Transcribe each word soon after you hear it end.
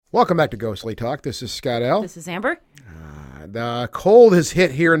Welcome back to Ghostly Talk. This is Scott L. This is Amber. The cold has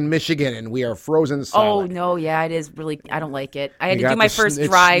hit here in Michigan, and we are frozen solid. Oh, no, yeah, it is really, I don't like it. I had You to got do my the first it's-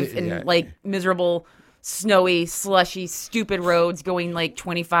 drive in, yeah. miserable, snowy, slushy, stupid roads going,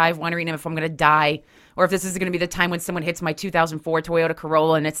 25, wondering if I'm going to die, or if this is going to be the time when someone hits my 2004 Toyota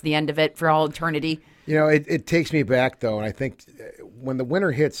Corolla, and it's the end of it for all eternity. You know, it takes me back, though, and I think when the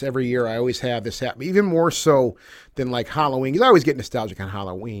winter hits every year, I always have this happen, even more so than, Halloween, because I always get nostalgic on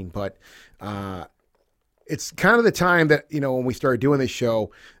Halloween, but it's kind of the time that, when we started doing this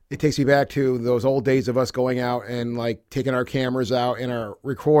show, it takes me back to those old days of us going out and taking our cameras out and our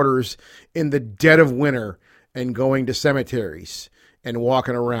recorders in the dead of winter and going to cemeteries and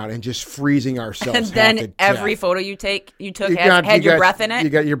walking around and just freezing ourselves. And then every photo you took had your breath in it. You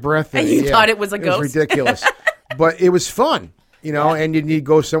got your breath in and it. you thought it was a ghost. It was ridiculous. But it was fun, and you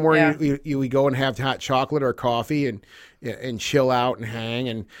go somewhere, Yeah. you go and have hot chocolate or coffee and chill out and hang.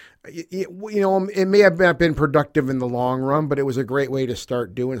 And, it may have not been productive in the long run, but it was a great way to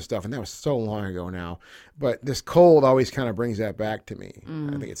start doing stuff. And that was so long ago now. But this cold always kind of brings that back to me.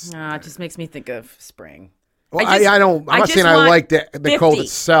 I think it's... It just makes me think of spring. Well, I'm not saying I like the cold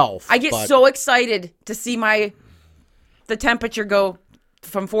itself. I get so excited to see the temperature go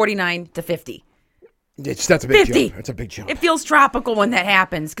from 49 to 50. That's a big 50. jump. That's a big jump. It feels tropical when that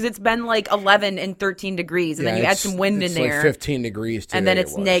happens because it's been 11 and 13 degrees, and then you add some wind in there. It's 15 degrees today. And then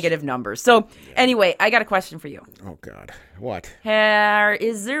it's negative numbers. So anyway, I got a question for you. Oh, God. What?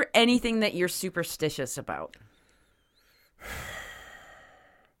 Is there anything that you're superstitious about?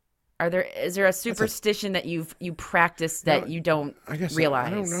 Is there a superstition that you practice that you don't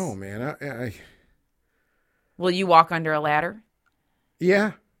realize? I don't know, man. Will you walk under a ladder?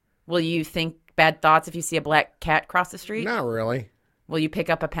 Yeah. Will you think bad thoughts if you see a black cat cross the street? Not really. Will you pick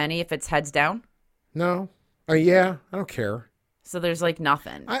up a penny if it's heads down? No. Yeah, I don't care. So there's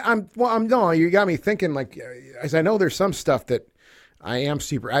nothing. No, you got me thinking as I know there's some stuff that I am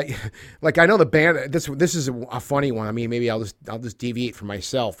super. I know the band. This is a funny one. I mean, maybe I'll just deviate from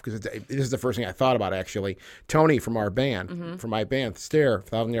myself because this is the first thing I thought about actually. Tony from our band, from my band, Stare,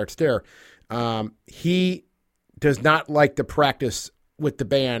 Thousand Yard Stare, he does not like to practice with the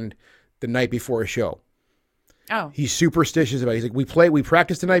band the night before a show. Oh, he's superstitious about it. He's like, we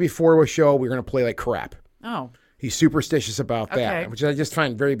practiced the night before a show. We're going to play like crap. Oh. He's superstitious about that, which I just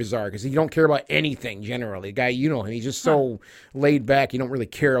find very bizarre because he don't care about anything generally. The guy, him, he's just so laid back. You don't really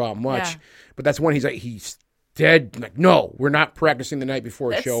care about much. Yeah. But that's when he's dead. Like, no, we're not practicing the night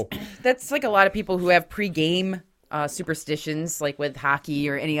before a show. That's like a lot of people who have pre-game superstitions, like with hockey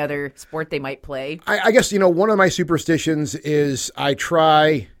or any other sport they might play. I guess, one of my superstitions is I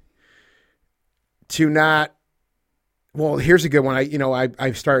try to not. Well, here's a good one.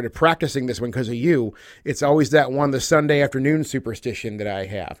 I've started practicing this one because of you. It's always that one, the Sunday afternoon superstition that I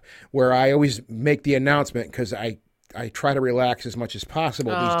have, where I always make the announcement because I try to relax as much as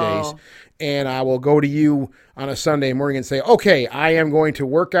possible these days. And I will go to you on a Sunday morning and say, okay, I am going to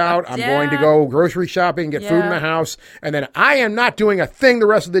work out. I'm going to go grocery shopping, get food in the house. And then I am not doing a thing the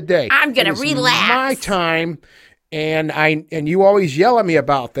rest of the day. I'm going to relax. My time. And you always yell at me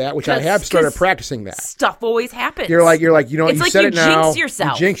about that, which I have started practicing that. Stuff always happens. You're like, it's you like said you it now. Jinx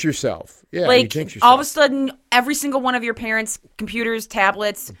yourself. You jinx yourself. Yeah, you jinx yourself. All of a sudden, every single one of your parents' computers,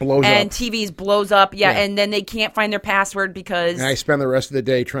 tablets, blows and up. TVs blows up. Yeah, and then they can't find their password because... And I spend the rest of the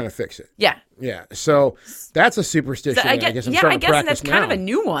day trying to fix it. Yeah. Yeah, so that's a superstition. I guess I'm starting to practice that's now. kind of a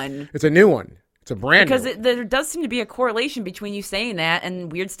new one. It's a new one. It's a brand new. Because there does seem to be a correlation between you saying that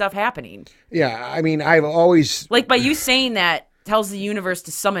and weird stuff happening. Yeah, I mean, I've always... by you saying that tells the universe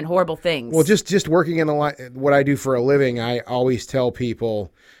to summon horrible things. Well, just working in what I do for a living, I always tell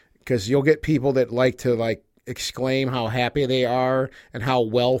people, because you'll get people that like to exclaim how happy they are and how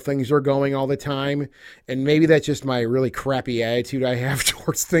well things are going all the time. And maybe that's just my really crappy attitude I have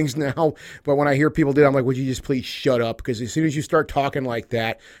towards things now. But when I hear people do it, I'm like, would you just please shut up? Because as soon as you start talking like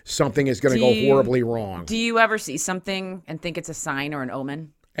that, something is going to go horribly wrong. Do you ever see something and think it's a sign or an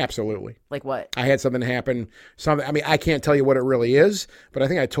omen? Absolutely. Like what? I had something happen. I can't tell you what it really is, but I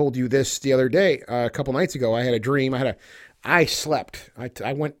think I told you this the other day, a couple nights ago. I had a dream. I slept.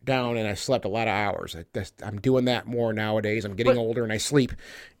 I went down and I slept a lot of hours. I'm doing that more nowadays. I'm getting older and I sleep.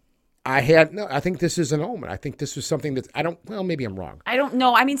 I think this is an omen. I think this was something that maybe I'm wrong. I don't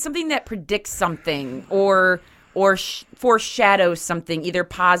know. I mean, something that predicts something or foreshadows something, either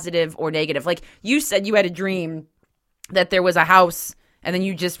positive or negative. Like you said, you had a dream that there was a house and then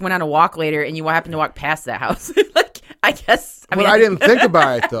you just went on a walk later and you happened to walk past that house. I guess. I didn't think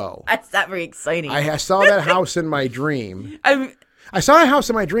about it though. That's not very exciting. I saw that house in my dream. I saw a house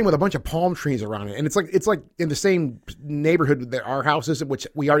in my dream with a bunch of palm trees around it, and it's like in the same neighborhood that our house is, which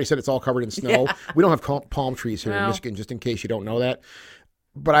we already said it's all covered in snow. Yeah. We don't have palm trees here in Michigan, just in case you don't know that.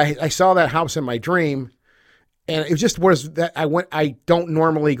 But I saw that house in my dream, and it was that I don't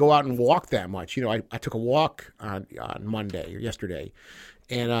normally go out and walk that much. You know, I took a walk on Monday or yesterday,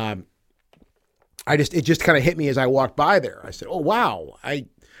 and it just kind of hit me as I walked by there. I said, "Oh wow,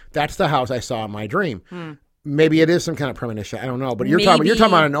 that's the house I saw in my dream." Maybe it is some kind of premonition. I don't know, but you're talking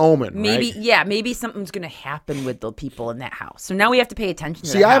about an omen, maybe, right? Yeah, maybe something's going to happen with the people in that house. So now we have to pay attention to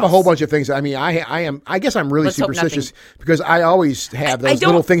See, that I have a house. whole bunch of things. I mean, I guess I'm really superstitious because I always have those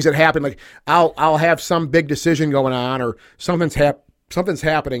little things that happen. Like I'll have some big decision going on, or something's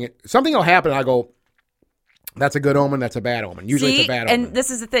happening. Something will happen, and I go, that's a good omen, that's a bad omen. Usually it's a bad omen. And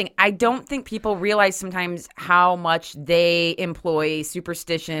this is the thing. I don't think people realize sometimes how much they employ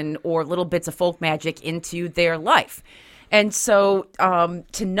superstition or little bits of folk magic into their life. And so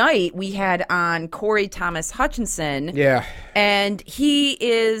tonight we had on Corey Thomas Hutchinson. Yeah. And he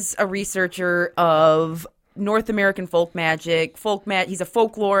is a researcher of North American folk magic. He's a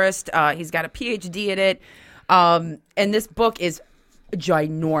folklorist. He's got a PhD in it. And this book is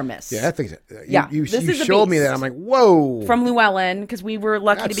ginormous. Yeah, that thing's. You this showed me that. I'm like, whoa. From Llewellyn, because we were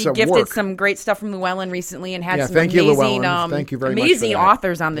lucky to be gifted some great stuff from Llewellyn recently, and had some thank amazing, thank you very much amazing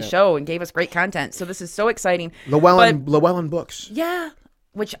authors on the show, and gave us great content. So this is so exciting. Llewellyn Books. Yeah,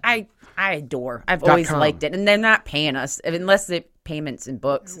 which I adore. I've always liked it, and they're not paying us unless the payments in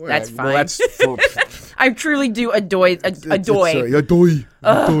books. That's fine. Well, that's I truly do adore. Adore. It's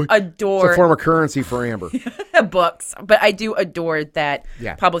a form of currency for Amber. Books, but I do adore that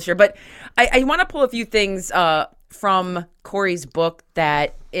publisher. But I want to pull a few things from Corey's book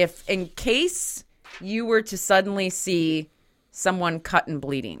that, if in case you were to suddenly see someone cut and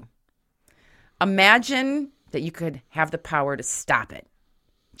bleeding, imagine that you could have the power to stop it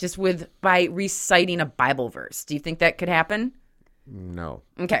just by reciting a Bible verse. Do you think that could happen? No.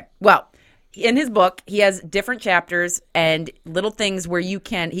 Okay. Well, in his book, he has different chapters and little things where he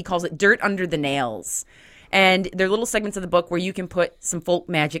calls it dirt under the nails. And there are little segments of the book where you can put some folk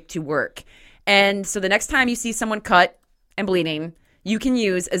magic to work. And so the next time you see someone cut and bleeding, you can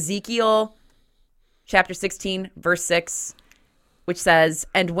use Ezekiel chapter 16, verse 6, which says,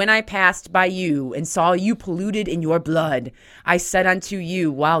 "And when I passed by you and saw you polluted in your blood, I said unto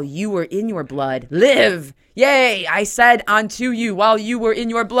you while you were in your blood, live. Yea, I said unto you while you were in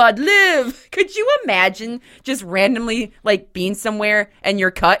your blood, live." Could you imagine just randomly like being somewhere and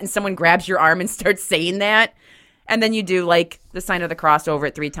you're cut and someone grabs your arm and starts saying that? And then you do like the sign of the cross over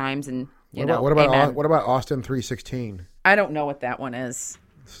it 3 times and what about Austin 3:16? I don't know what that one is.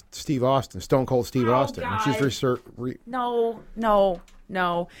 Steve Austin, Stone Cold Steve Austin. God. She's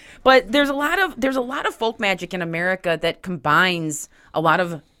No. But there's a lot of folk magic in America that combines a lot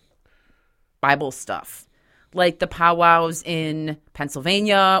of Bible stuff, like the powwows in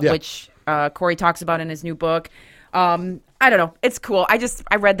Pennsylvania, which Corey talks about in his new book. I don't know. It's cool. I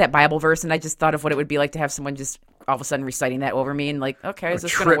read that Bible verse and I just thought of what it would be like to have someone just all of a sudden reciting that over me and like, okay, is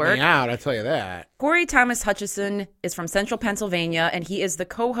this going to work? Trip me out, I tell you that. Corey Thomas Hutchinson is from Central Pennsylvania, and he is the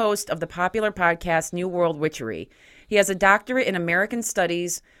co-host of the popular podcast New World Witchery. He has a doctorate in American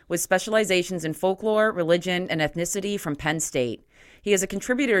Studies with specializations in folklore, religion, and ethnicity from Penn State. He is a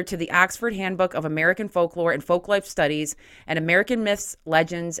contributor to the Oxford Handbook of American Folklore and Folklife Studies and American Myths,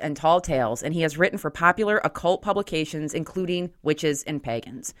 Legends, and Tall Tales, and he has written for popular occult publications, including Witches and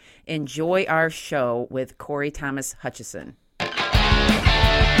Pagans. Enjoy our show with Corey Thomas Hutchinson.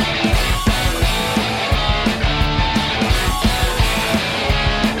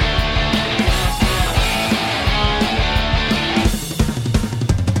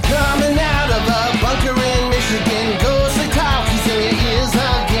 Coming out of a bunker in Michigan, ghostly talk is in your ears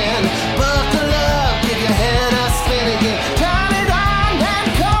again. Buckle up, give your head a spin again. Turn it on and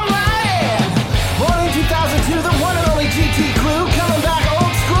come right in. Born in 2002, the one and only GT crew, coming back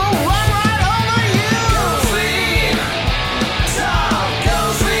old school, run right over you. Ghostly talk,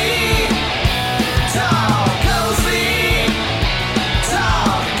 ghostly talk, ghostly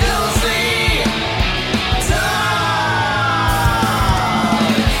talk, ghostly talk.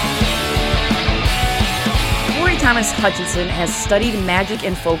 Corey Thomas Hutchinson has studied magic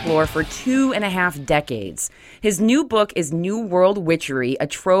and folklore for 2.5 decades. His new book is New World Witchery, a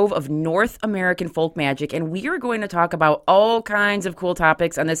trove of North American folk magic, and we are going to talk about all kinds of cool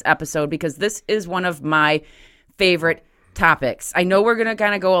topics on this episode because this is one of my favorite topics. I know we're going to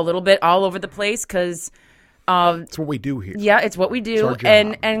kind of go a little bit all over the place because It's what we do here. yeah, it's what we It's do. our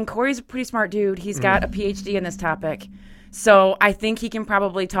job. And Corey's a pretty smart dude. He's got a PhD in this topic. So I think he can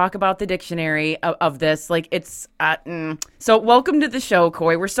probably talk about the dictionary of this. Like it's So welcome to the show,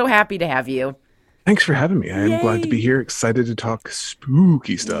 Coy. We're so happy to have you. Thanks for having me. I am glad to be Yay. here. Excited to talk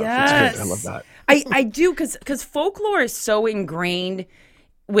spooky stuff. Yes. It's good. I love that. I do because folklore is so ingrained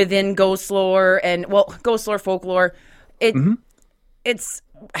within ghost lore and ghost lore, folklore. It's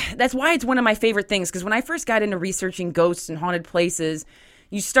that's why it's one of my favorite things, because when I first got into researching ghosts and haunted places,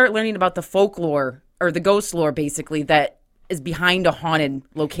 you start learning about the folklore or the ghost lore basically that is behind a haunted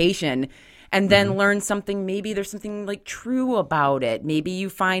location, and then learn something. Maybe there's something like true about it. Maybe you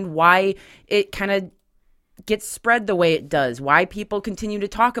find why it kind of gets spread the way it does, why people continue to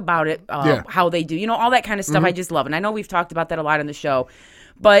talk about it, how they do, all that kind of stuff. I just love. And I know we've talked about that a lot on the show,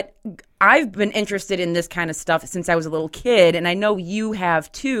 but I've been interested in this kind of stuff since I was a little kid, and I know you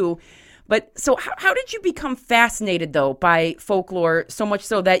have too. But so how did you become fascinated though by folklore so much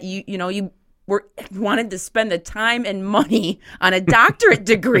so that you wanted to spend the time and money on a doctorate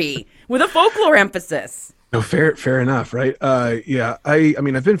degree with a folklore emphasis? No, fair enough, right? Yeah, I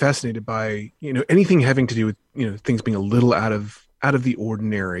mean, I've been fascinated by anything having to do with things being a little out of the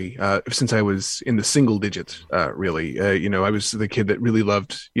ordinary since I was in the single digits. Really, I was the kid that really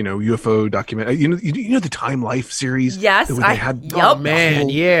loved UFO document. You know the Time Life series. Yes, they had. Yep. Oh man,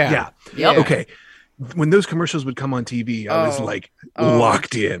 yeah. Yep. Okay. When those commercials would come on TV, I was like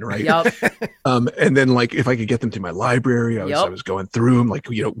locked in, right? Yep. And then like if I could get them to my library, I was going through them, like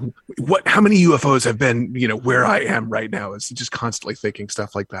how many UFOs have been where I am right now. It's just constantly thinking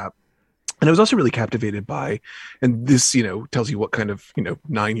stuff like that. And I was also really captivated by, and this tells you what kind of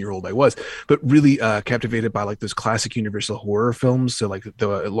 9-year-old I was, but really captivated by like those classic Universal horror films. So like the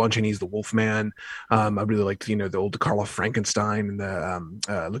Lon Chaney's The Wolfman. I really liked the old Karloff Frankenstein and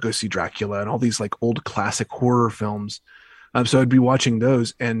the Lugosi Dracula and all these like old classic horror films. So I'd be watching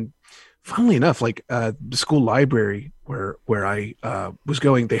those, and funnily enough, like the school library where I was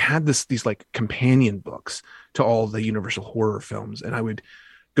going, they had these like companion books to all the Universal horror films, and I would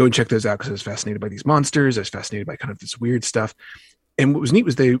go and check those out because I was fascinated by these monsters. I was fascinated by kind of this weird stuff. And what was neat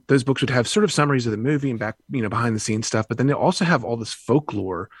was those books would have sort of summaries of the movie and back, behind the scenes stuff, but then they also have all this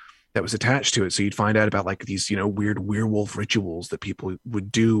folklore that was attached to it. So you'd find out about like these, weird werewolf rituals that people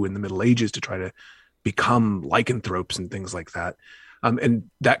would do in the Middle Ages to try to become lycanthropes and things like that. And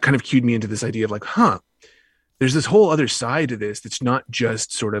that kind of cued me into this idea of like, there's this whole other side to this that's not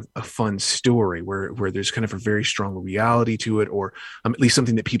just sort of a fun story where there's kind of a very strong reality to it, or at least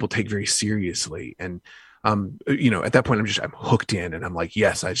something that people take very seriously. And at that point I'm hooked in, and I'm like,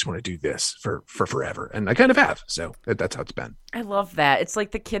 yes, I just want to do this for forever. And I kind of have. So that's how it's been. I love that. It's like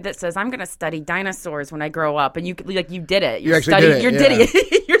the kid that says, I'm going to study dinosaurs when I grow up. And you did it. You actually did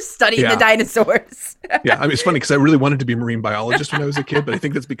it. You're studying the dinosaurs. Yeah. I mean, it's funny because I really wanted to be a marine biologist when I was a kid, but I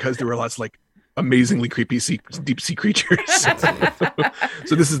think that's because there were lots like amazingly creepy deep sea creatures.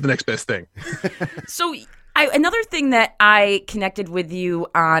 So this is the next best thing. So another thing that I connected with you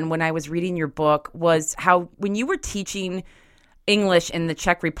on when I was reading your book was how when you were teaching English in the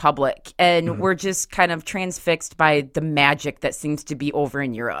Czech Republic, and we're just kind of transfixed by the magic that seems to be over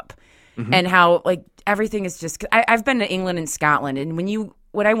in Europe, and how like everything is just. I've been to England and Scotland, and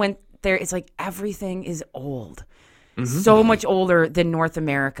when I went there, it's like everything is old, so much older than North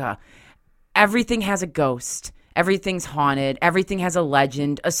America. Everything has a ghost. Everything's haunted. Everything has a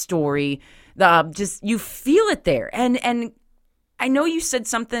legend, a story. Just you feel it there. And I know you said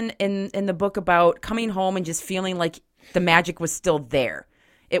something in the book about coming home and just feeling like the magic was still there.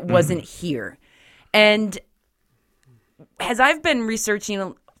 It wasn't here. And as I've been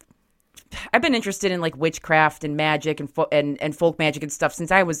researching, I've been interested in like witchcraft and magic and folk magic and stuff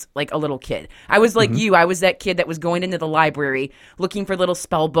since I was like a little kid. I was like you. I was that kid that was going into the library looking for little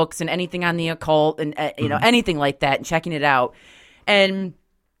spell books and anything on the occult and anything like that and checking it out. And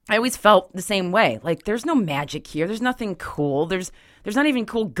I always felt the same way. Like there's no magic here. There's nothing cool. There's not even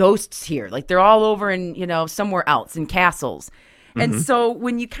cool ghosts here. Like they're all over in somewhere else in castles. And so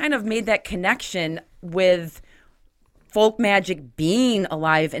when you kind of made that connection with folk magic being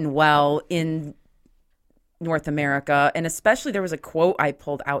alive and well in North America, and especially there was a quote I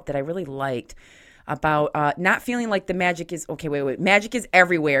pulled out that I really liked about not feeling like the magic is magic is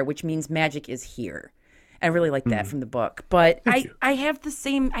everywhere, which means magic is here. I really like that from the book. But I had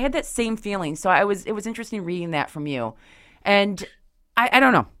that same feeling. So it was interesting reading that from you. And I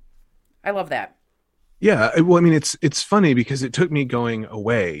don't know. I love that. Yeah, well, I mean, it's funny because it took me going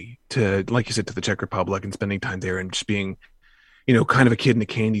away to, like you said, to the Czech Republic and spending time there and just being, kind of a kid in a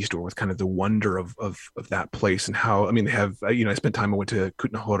candy store with kind of the wonder of that place and how, I mean, they have, I spent time, I went to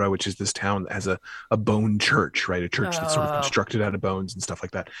Kutnahora, which is this town that has a bone church, right? A church that's sort of constructed out of bones and stuff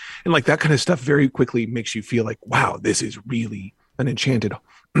like that. And like that kind of stuff very quickly makes you feel like, wow, this is really an enchanted,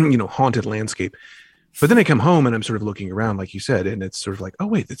 haunted landscape. But then I come home and I'm sort of looking around, like you said, and it's sort of like, oh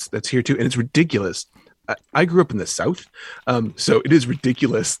wait, that's here too. And it's ridiculous. I grew up in the South. So it is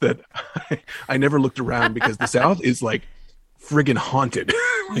ridiculous that I never looked around because the South is like friggin' haunted.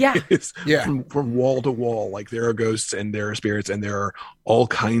 Yeah. From wall to wall. Like there are ghosts and there are spirits and there are all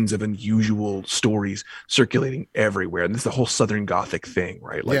kinds of unusual stories circulating everywhere. And this is the whole Southern Gothic thing,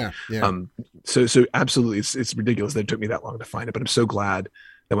 right? Like, so absolutely, it's ridiculous that it took me that long to find it. But I'm so glad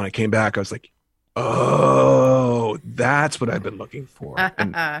that when I came back, I was like, oh, that's what I've been looking for.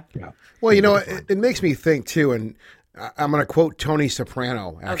 And, Well, it makes me think too, and I'm going to quote Tony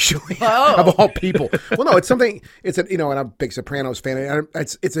Soprano, actually, Oh. of all people. Well, no, it's something. It's and I'm a big Sopranos fan. And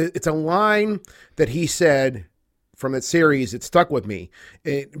it's a line that he said from that series. It stuck with me.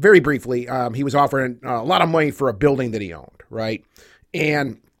 Very briefly, he was offering a lot of money for a building that he owned, right?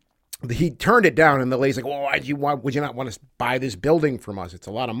 And he turned it down, and the lady's like, "Well, would you not want to buy this building from us? It's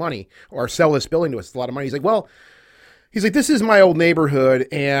a lot of money, or sell this building to us. It's a lot of money." He's like, "Well," he's like, "this is my old neighborhood,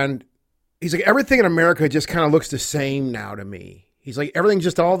 and." He's like, everything in America just kind of looks the same now to me. He's like, everything's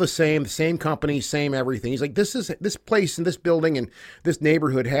just all the same company, same everything. He's like, this place and this building and this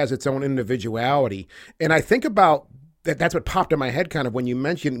neighborhood has its own individuality. And I think about that. That's what popped in my head kind of when you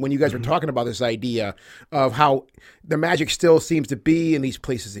guys were talking about this idea of how the magic still seems to be in these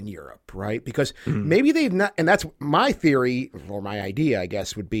places in Europe, right? Because maybe they've not, and that's my theory or my idea, I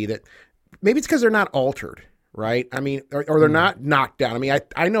guess, would be that maybe it's because they're not altered. Right. I mean, or they're not knocked down. I mean,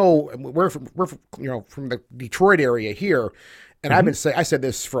 I know we're from the Detroit area here. And I said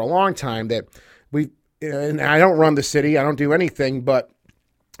this for a long time that and I don't run the city. I don't do anything. But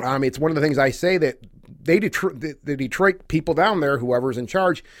it's one of the things I say that the Detroit people down there, whoever's in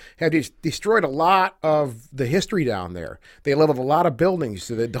charge, have destroyed a lot of the history down there. They leveled a lot of buildings.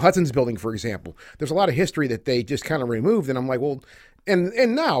 So the Hudson's building, for example, there's a lot of history that they just kind of removed. And I'm like, well,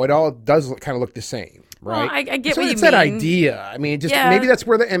 and now it all does kind of look the same. Right. Well, I get so what you it's mean. that idea. I mean, maybe that's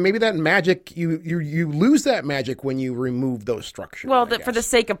where and maybe that magic you lose that magic when you remove those structures. Well, for the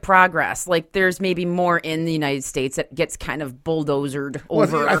sake of progress, like there's maybe more in the United States that gets kind of bulldozered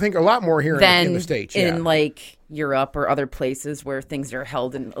over. I think a lot more here in the States. Yeah. In like Europe or other places where things are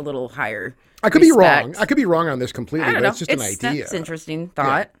held in a little higher. I could be wrong. I could be wrong on this completely. I don't know. It's just an idea. That's interesting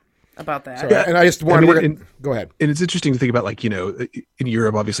thought. About that. So, and I just wanted to go ahead. And it's interesting to think about, like, in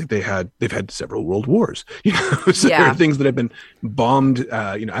Europe, obviously they've had several world wars, so there are things that have been bombed,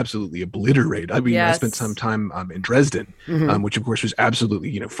 absolutely obliterated. I mean, I spent some time in Dresden, which of course was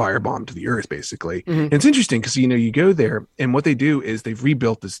absolutely, firebombed to the earth, basically. And it's interesting because, you go there and what they do is they've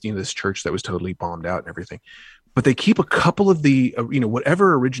rebuilt this, this church that was totally bombed out and everything. But they keep a couple of the,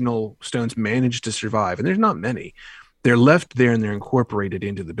 whatever original stones managed to survive. And there's not many. They're left there and they're incorporated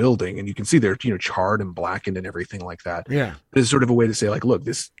into the building, and you can see they're charred and blackened and everything like that. Yeah, there's sort of a way to say, like, look,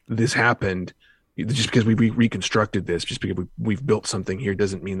 this happened just because we reconstructed this, just because we've built something here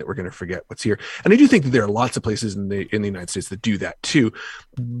doesn't mean that we're going to forget what's here. And I do think that there are lots of places in the United States that do that too,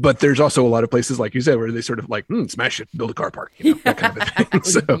 but there's also a lot of places, like you said, where they sort of like smash it, build a car park, that kind of a thing.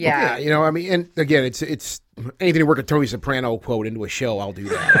 So I mean, and again, it's anything to work a Tony Soprano quote into a show, I'll do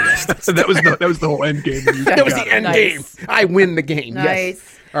that. I guess. that was the whole end game. That was the end game. I win the game. Nice.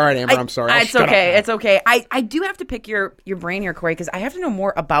 Yes. All right, Amber, I'm sorry. It's okay. It's okay. I do have to pick your brain here, Corey, because I have to know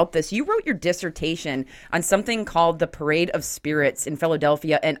more about this. You wrote your dissertation on something called the Parade of Spirits in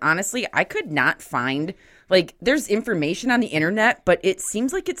Philadelphia, and honestly, I could not find, like, there's information on the internet, but it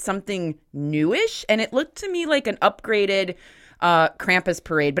seems like it's something newish, and it looked to me like an upgraded Krampus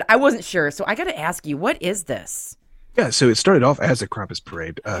parade, but I wasn't sure. So I got to ask you, what is this? Yeah, so it started off as a Krampus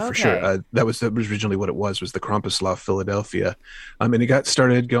parade, for sure. That was originally what it was the Krampuslauf Philadelphia. And it got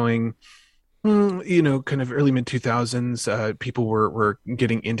started going, kind of early mid-2000s. People were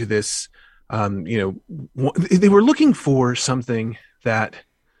getting into this. They were looking for something that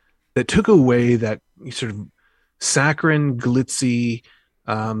took away that sort of saccharine, glitzy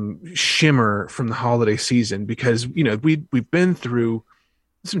shimmer from the holiday season, because we've been through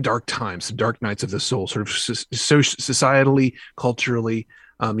some dark times, some dark nights of the soul, sort of societally, culturally.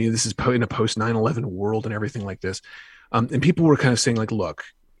 This is in a post 9/11 world and everything like this. And people were kind of saying, like, look,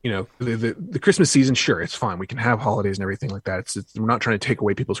 the Christmas season, sure, it's fine. We can have holidays and everything like that. We're not trying to take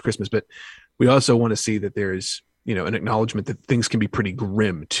away people's Christmas, but we also want to see that there's, an acknowledgement that things can be pretty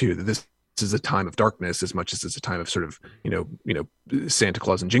grim too, that this is a time of darkness as much as it's a time of sort of, Santa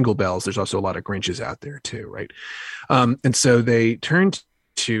Claus and Jingle Bells. There's also a lot of Grinches out there too, right? And so they turned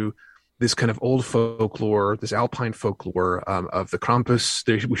to this kind of old folklore, this Alpine folklore of the Krampus,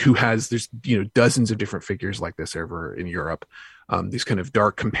 there's dozens of different figures like this over in Europe. These kind of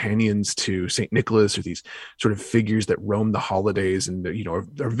dark companions to Saint Nicholas, or these sort of figures that roam the holidays and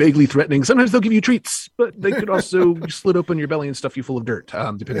are vaguely threatening. Sometimes they'll give you treats, but they could also slit open your belly and stuff you full of dirt,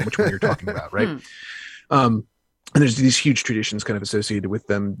 depending on which one you're talking about, right? And there's these huge traditions kind of associated with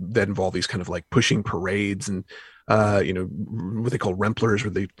them that involve these kind of like pushing parades and what they call remplers,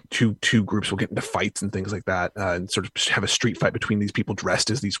 where the two groups will get into fights and things like that, and sort of have a street fight between these people dressed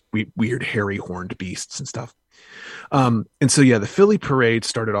as these weird hairy horned beasts and stuff. And so, the Philly parade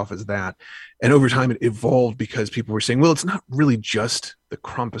started off as that. And over time it evolved because people were saying, well, it's not really just the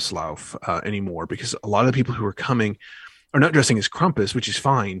Krampuslauf anymore, because a lot of the people who are coming are not dressing as Krampus, which is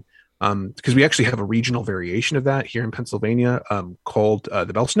fine. Because we actually have a regional variation of that here in Pennsylvania called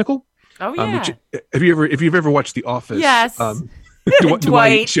the Belschnickel. Oh yeah. If you've ever watched The Office? Yes.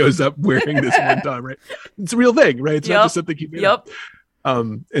 Dwight shows up wearing this one time, right? It's a real thing, right? It's not just something you made up.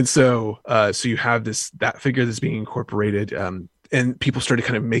 And so you have that figure that's being incorporated, and people started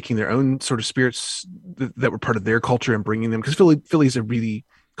kind of making their own sort of spirits that were part of their culture and bringing them, because Philly is a really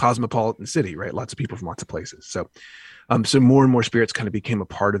cosmopolitan city, right? Lots of people from lots of places. So more and more spirits kind of became a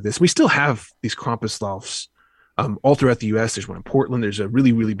part of this. We still have these Krampuslaufs all throughout the U.S. There's one in Portland. There's a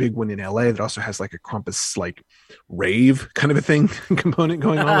really, really big one in L.A. that also has like a Krampus like rave kind of a thing component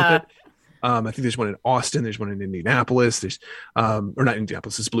going on with it. I think there's one in Austin. There's one in Indianapolis. There's, or not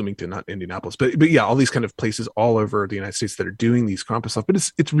Indianapolis, it's Bloomington, not Indianapolis. But yeah, all these kind of places all over the United States that are doing these Krampus stuff. But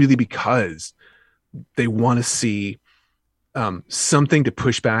it's really because they want to see something to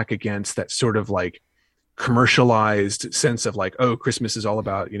push back against that sort of like commercialized sense of like, oh, Christmas is all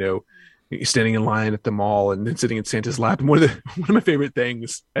about, standing in line at the mall and then sitting in Santa's lap. And one of my favorite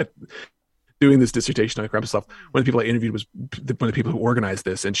things at doing this dissertation on Krampuslauf, one of the people I interviewed was one of the people who organized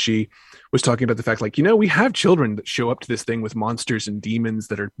this, and she was talking about the fact, like, we have children that show up to this thing with monsters and demons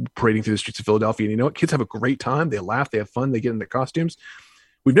that are parading through the streets of Philadelphia, and you know what? Kids have a great time. They laugh, they have fun, they get in their costumes.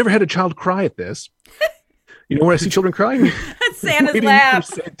 We've never had a child cry at this. You know where I see children crying? Santa's lap.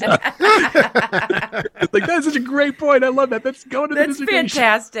 Like, that's such a great point. I love that. That's going to the dissertation. That's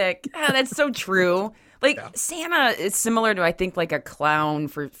fantastic. That's so true. Like, Santa is similar to, I think, like a clown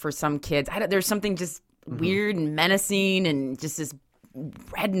for some kids. There's something just weird and menacing and just this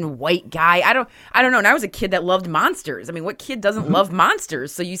red and white guy. I don't know. And I was a kid that loved monsters. I mean, what kid doesn't love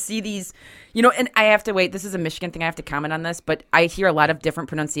monsters? So you see these, and I have to wait. This is a Michigan thing. I have to comment on this, but I hear a lot of different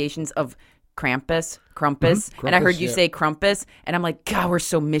pronunciations of Krampus, and I heard you say Krampus, and I'm like, God, we're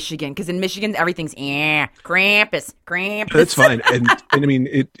so Michigan, because in Michigan everything's Krampus. That's fine, and I mean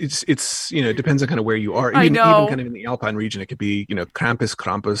it's it depends on kind of where you are. Even kind of in the Alpine region, it could be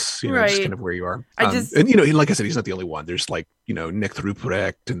Krampus, right. Just kind of where you are. And like I said, he's not the only one. There's like Nick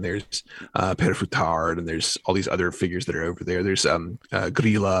Ruprecht, and there's Per Futard, and there's all these other figures that are over there. There's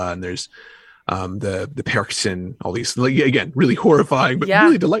Grilla, and there's the Perksen, all these, like, again, really horrifying but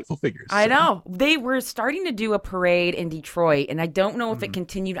really delightful figures. I know. They were starting to do a parade in Detroit, and I don't know if it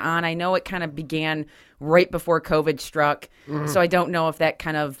continued on. I know it kind of began right before COVID struck, so I don't know if that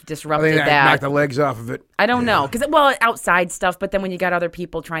kind of disrupted that. Knocked the legs off of it. I don't know, because outside stuff, but then when you got other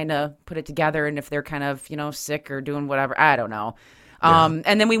people trying to put it together, and if they're kind of sick or doing whatever, I don't know. And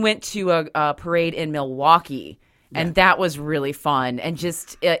then we went to a parade in Milwaukee. And that was really fun. And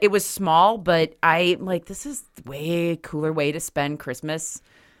just, it was small, but this is way cooler way to spend Christmas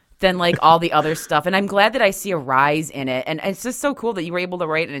than like all the other stuff. And I'm glad that I see a rise in it. And it's just so cool that you were able to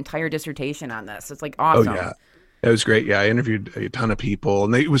write an entire dissertation on this. It's like awesome. Oh, yeah. It was great. Yeah. I interviewed a ton of people.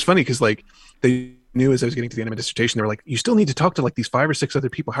 And it was funny because like they knew as I was getting to the end of my dissertation, they were like, you still need to talk to like these 5 or 6 other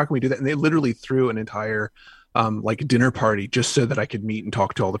people. How can we do that? And they literally threw an entire like dinner party just so that I could meet and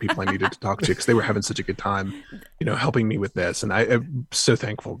talk to all the people I needed to talk to, because they were having such a good time, helping me with this. And I'm so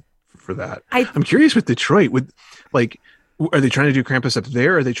thankful for that. I'm curious with Detroit, are they trying to do Krampus up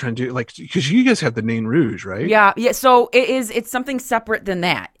there? Or are they trying to do because you guys have the Nain Rouge, right? Yeah. So it's something separate than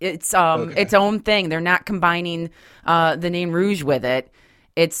that. It's its own thing. They're not combining the Nain Rouge with it.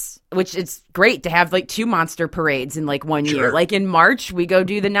 It's great to have like 2 monster parades in like 1 year. Like in March we go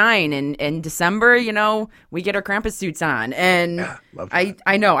do the 9, and in December, we get our Krampus suits on. And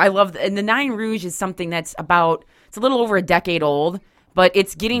I know I love and the Nain Rouge is something that's it's a little over a decade old, but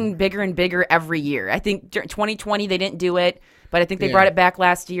it's getting bigger and bigger every year. I think 2020 they didn't do it, but I think they brought it back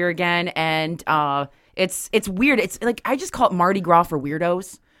last year again. And it's weird. It's like I just call it Mardi Gras for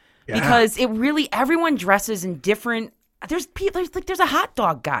weirdos, because it really everyone dresses in different. There's a hot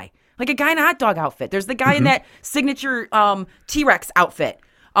dog guy like a guy in a hot dog outfit. There's the guy in that signature T-Rex outfit.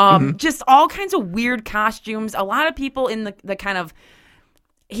 Just all kinds of weird costumes. A lot of people in the kind of,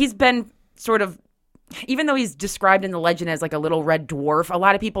 he's been sort of, even though he's described in the legend as like a little red dwarf, a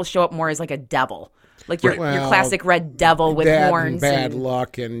lot of people show up more as like a devil. Like your classic red devil with horns, bad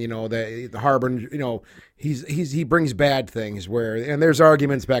luck, and the harbinger. He brings bad things. And there's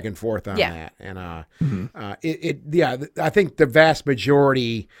arguments back and forth on that. And I think the vast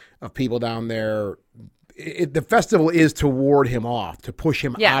majority of people down there, the festival is to ward him off, to push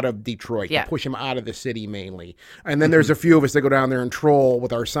him out of Detroit, to push him out of the city mainly. And then there's a few of us that go down there and troll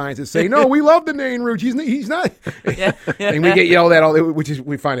with our signs that say, "No, we love the Nain Rouge. He's not." And we get yelled at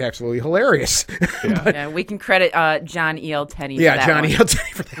we find absolutely hilarious. We can credit John E.L. Tenney. For that John one. E.L.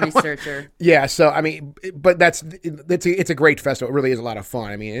 Tenney for that researcher. One. Yeah, so I mean, but it's a great festival. It really is a lot of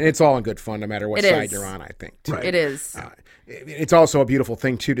fun. I mean, and it's all in good fun, no matter what side you're on. I think too. Right. It is. It's also a beautiful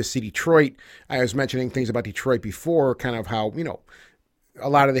thing too to see Detroit. I was mentioning things about Detroit before, kind of how a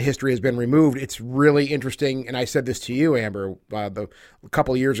lot of the history has been removed. It's really interesting, and I said this to you, Amber, a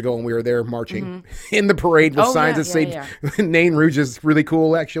couple of years ago when we were there marching in the parade with signs that say Nain Rouge is really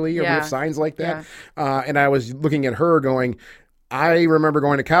cool, actually, or with signs like that. And I was looking at her going, I remember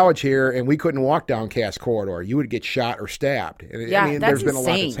going to college here, and we couldn't walk down Cass Corridor. You would get shot or stabbed. And, there's been a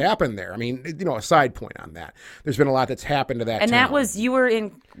lot that's happened there. I mean, a side point on that. There's been a lot that's happened to that town. And that was, you were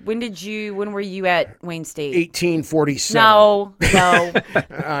in, when were you at Wayne State? 1847. No.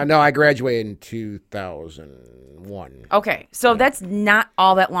 No, I graduated in 2001. Okay, so that's not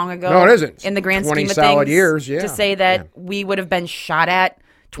all that long ago. No, it isn't. In the grand scheme of things. 20 solid years, To say that we would have been shot at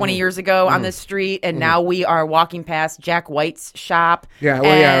 20 years ago on the street, and now we are walking past Jack White's shop.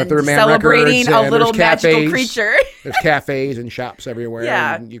 They're celebrating a little magical creature. There's cafes and shops everywhere,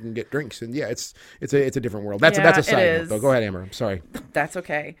 and you can get drinks, and it's a different world. That's a side note, though. Go ahead, Amber. I'm sorry. That's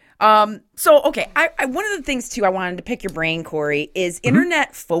okay. I one of the things too I wanted to pick your brain, Corey, is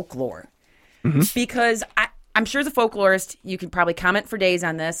internet folklore, because I'm sure as a folklorist you can probably comment for days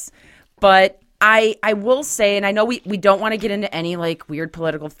on this, but I will say, and I know we don't want to get into any like weird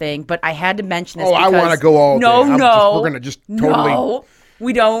political thing, but I had to mention this. I want to go all day. No, we're gonna just totally. No,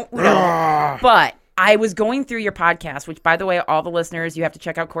 we don't. But I was going through your podcast, which, by the way, all the listeners, you have to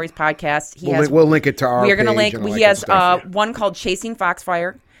check out Corey's podcast. We'll link it to our. We are going to link. He has one called Chasing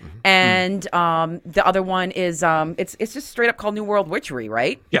Foxfire, and the other one is it's just straight up called New World Witchery,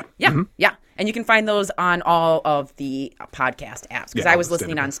 right? Yeah. Yeah. And you can find those on all of the podcast apps, because I was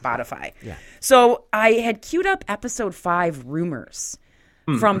listening on Spotify. Yeah. So I had queued up episode 5, Rumors,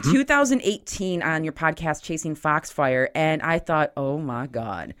 from 2018 on your podcast, Chasing Foxfire. And I thought, oh my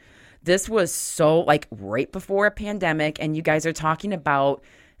God, this was so like right before a pandemic. And you guys are talking about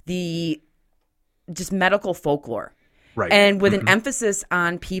the just medical folklore. Right. And with an emphasis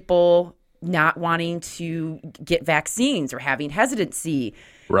on people not wanting to get vaccines or having hesitancy.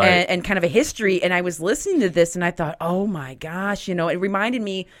 Right. And kind of a history. And I was listening to this and I thought, oh my gosh, it reminded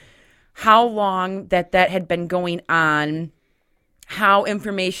me how long that had been going on, how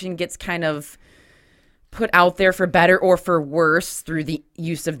information gets kind of put out there for better or for worse through the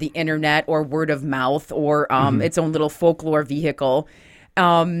use of the internet or word of mouth or its own little folklore vehicle.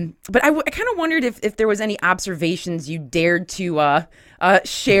 But I kind of wondered if there was any observations you dared to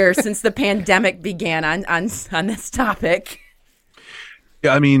share since the pandemic began on this topic.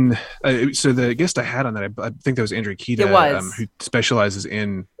 Yeah, I mean, so the guest I had on that, I think that was Andrea Kita, who specializes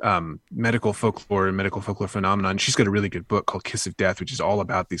in medical folklore and medical folklore phenomenon. She's got a really good book called Kiss of Death, which is all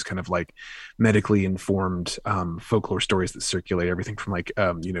about these kind of like medically informed folklore stories that circulate, everything from like,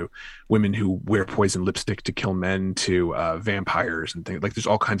 women who wear poison lipstick to kill men to vampires and things. Like there's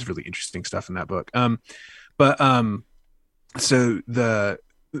all kinds of really interesting stuff in that book. So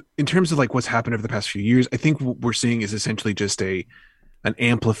in terms of like what's happened over the past few years, I think what we're seeing is essentially just an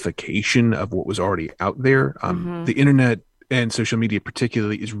amplification of what was already out there. The internet and social media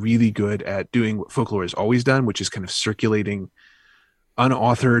particularly is really good at doing what folklore has always done, which is kind of circulating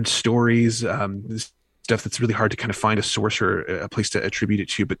unauthored stories, stuff that's really hard to kind of find a source or a place to attribute it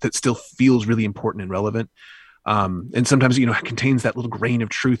to, but that still feels really important and relevant. And sometimes, contains that little grain of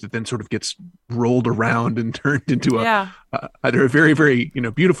truth that then sort of gets rolled around and turned into either a very, very,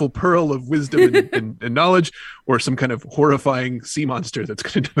 beautiful pearl of wisdom and knowledge, or some kind of horrifying sea monster that's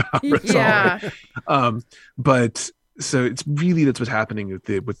going to devour us all. But so it's really, that's what's happening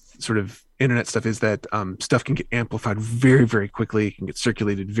with sort of internet stuff, is that stuff can get amplified very, very quickly. It can get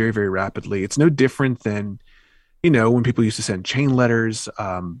circulated very, very rapidly. It's no different than, when people used to send chain letters,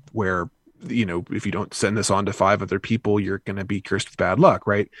 where if you don't send this on to 5 other people, you're going to be cursed with bad luck,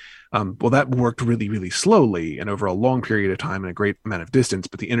 right? Well, that worked really, really slowly and over a long period of time and a great amount of distance,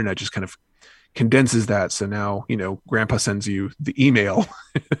 but the internet just kind of condenses that. So now, grandpa sends you the email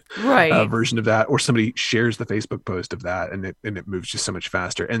Right. version of that, or somebody shares the Facebook post of that, and it moves just so much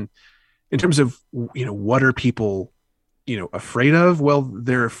faster. And in terms of, what are people, afraid of? Well,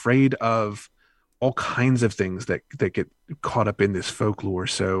 they're afraid of all kinds of things that get caught up in this folklore.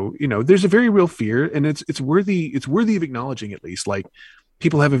 So, there's a very real fear, and it's worthy of acknowledging, at least. Like,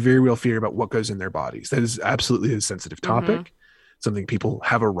 people have a very real fear about what goes in their bodies. That is absolutely a sensitive topic, something people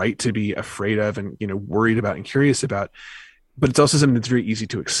have a right to be afraid of and, worried about and curious about. But it's also something that's very easy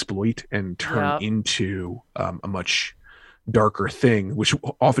to exploit and turn into a much darker thing, which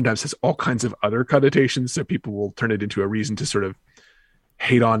oftentimes has all kinds of other connotations. So people will turn it into a reason to sort of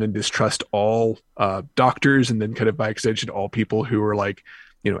hate on and distrust all doctors, and then kind of by extension all people who are like,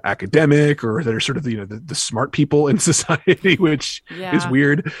 academic, or that are sort of the smart people in society, which is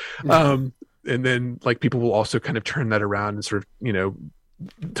weird. And then like people will also kind of turn that around and sort of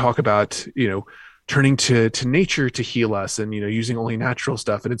talk about turning to nature to heal us, and using only natural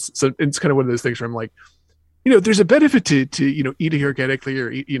stuff. And it's kind of one of those things where I'm like, there's a benefit to eating organically,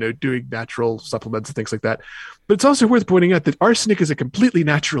 or doing natural supplements and things like that. But it's also worth pointing out that arsenic is a completely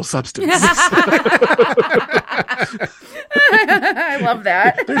natural substance. I love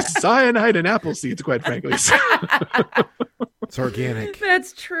that. There's cyanide in apple seeds, quite frankly. So It's organic.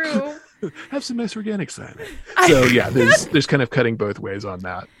 That's true. have some nice organic cyanide. So yeah, there's kind of cutting both ways on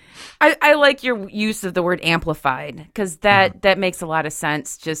that. I like your use of the word amplified, because that makes a lot of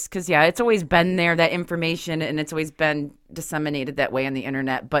sense, just because, it's always been there, that information, and it's always been disseminated that way on the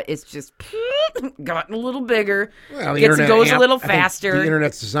internet, but it's just gotten a little bigger. Well, the It internet goes a little I think faster. The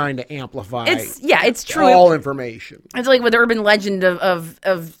internet's designed to amplify. It's true. All information. It's like with the urban legend of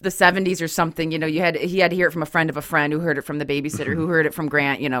the 70s or something. He had to hear it from a friend of a friend, who heard it from the babysitter, who heard it from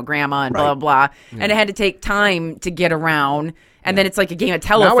grandma, and blah, blah, blah. And it had to take time to get around. And then it's like a game of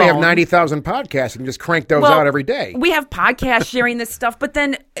telephone. Now we have 90,000 podcasts and just crank those out every day. We have podcasts sharing this stuff. But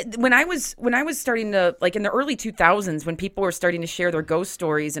then when I was starting to, like in the early 2000s, when people were starting to share their ghost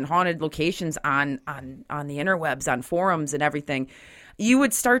stories and haunted locations on the interwebs, on forums and everything, you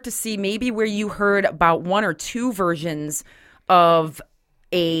would start to see maybe where you heard about 1 or 2 versions of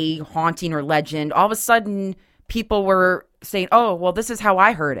a haunting or legend. All of a sudden, people were saying, oh, well, this is how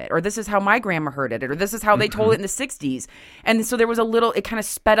I heard it, or this is how my grandma heard it, or this is how they told it in the 60s. And so there was it kind of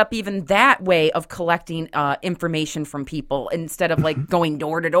sped up even that way of collecting information from people, instead of like going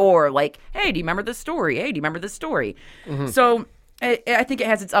door to door, like, hey, do you remember this story? Hey, do you remember this story? So I think it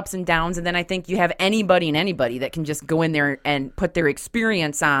has its ups and downs. And then I think you have anybody and anybody that can just go in there and put their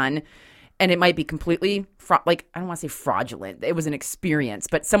experience on. And it might be completely, I don't want to say fraudulent. It was an experience.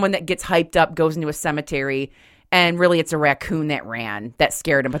 But someone that gets hyped up, goes into a cemetery, and really it's a raccoon that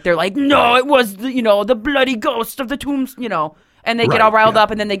scared him. But they're like, no, it was, the bloody ghost of the tombs, And they get all riled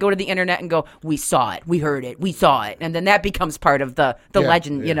up, and then they go to the internet and go, we saw it, we heard it, we saw it. And then that becomes part of the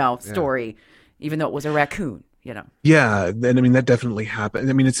legend, story, even though it was a raccoon, Yeah, and I mean, that definitely happened.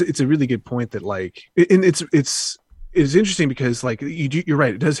 I mean, it's a really good point that, like, and it's interesting because, like, you're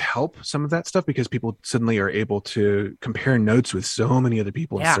right, it does help some of that stuff, because people suddenly are able to compare notes with so many other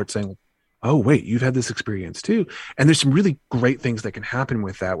people and start saying, oh, wait, you've had this experience too. And there's some really great things that can happen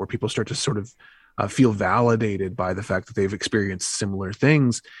with that, where people start to sort of feel validated by the fact that they've experienced similar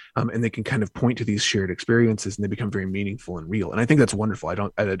things, and they can kind of point to these shared experiences, and they become very meaningful and real. And I think that's wonderful. I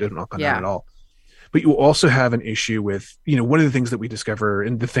don't knock on that at all. But you also have an issue with, one of the things that we discover,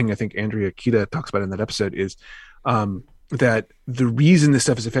 and the thing I think Andrea Kita talks about in that episode, is that the reason this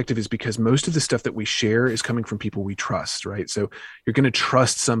stuff is effective is because most of the stuff that we share is coming from people we trust, right? So you're going to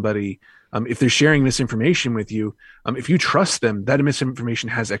trust somebody. If they're sharing misinformation with you, if you trust them, that misinformation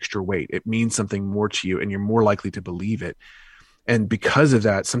has extra weight. It means something more to you, and you're more likely to believe it. And because of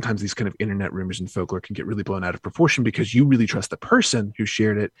that, sometimes these kind of internet rumors and folklore can get really blown out of proportion, because you really trust the person who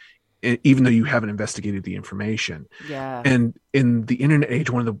shared it, even though you haven't investigated the information. Yeah. And in the internet age,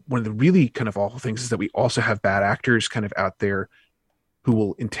 one of the really kind of awful things is that we also have bad actors kind of out there who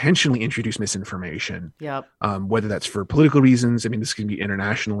will intentionally introduce misinformation. Yep. Whether that's for political reasons. I mean, this can be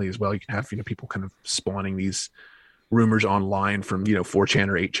internationally as well. You can have, people kind of spawning these rumors online from, 4chan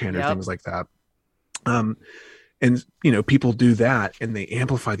or 8chan or things like that. And, people do that, and they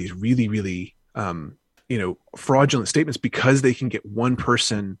amplify these really, really, fraudulent statements, because they can get one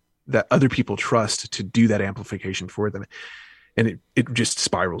person that other people trust to do that amplification for them. And it just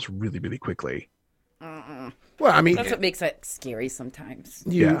spirals really, really quickly. Well, I mean, That's what makes it scary sometimes.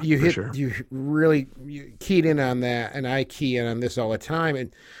 you Yeah, for hit sure. you really you keyed in on that, and I key in on this all the time.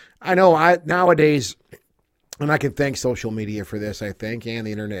 And I know I nowadays, and I can thank social media for this, I think, and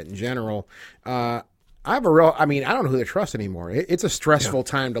the internet in general. I have a real, I mean, I don't know who to trust anymore. It's a stressful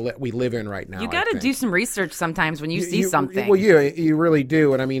time we live in right now. You got to do some research sometimes when you see something. Well, you really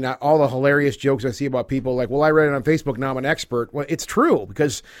do. And I mean, all the hilarious jokes I see about people like, well, I read it on Facebook, now I'm an expert. Well, it's true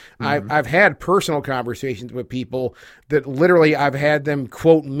because I've had personal conversations with people that literally I've had them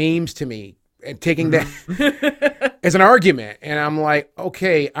quote memes to me and taking that as an argument. And I'm like,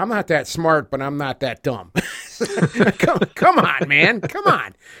 okay, I'm not that smart, but I'm not that dumb. come on, man. Come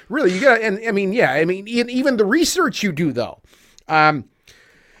on. Really, you got, and I mean, yeah, I mean, even the research you do though. I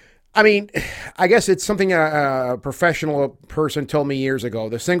mean, I guess it's something a professional person told me years ago,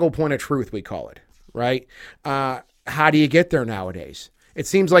 the single point of truth, we call it, right? How do you get there nowadays? It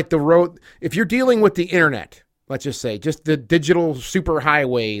seems like the road, if you're dealing with the internet, let's just say, just the digital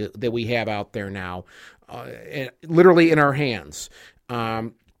superhighway that we have out there now, literally in our hands.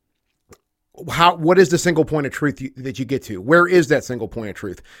 What is the single point of truth that you get to? Where is that single point of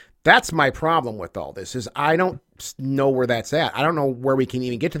truth? That's my problem with all this, is I don't know where that's at. I don't know where we can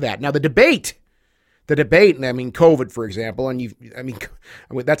even get to that. Now, the debate, and I mean, COVID, for example, and I mean,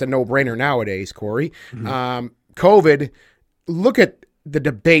 that's a no-brainer nowadays, Corey. COVID, look at the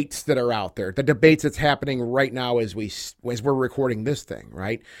debates that are out there, the debates that's happening right now as we're recording this thing,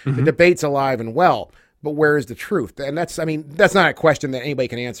 right? The debate's alive and well. But where is the truth? And that's not a question that anybody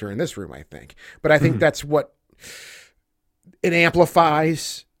can answer in this room, I think. But I think that's what it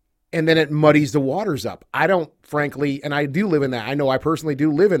amplifies, and then it muddies the waters up. I don't, frankly, and I do live in that. I know I personally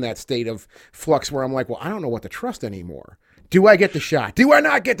do live in that state of flux where I'm like, well, I don't know what to trust anymore. Do I get the shot? Do I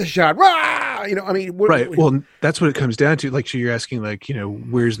not get the shot? Rah! You know, I mean, Right. Well, that's what it comes down to. Like, so you're asking, like, you know,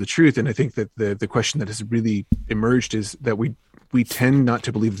 where's the truth? And I think that the question that has really emerged is that we tend not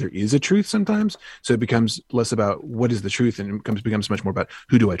to believe there is a truth sometimes. So it becomes less about what is the truth, and it becomes much more about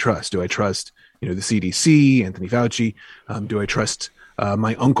who do I trust? Do I trust, you know, the CDC, Anthony Fauci? Do I trust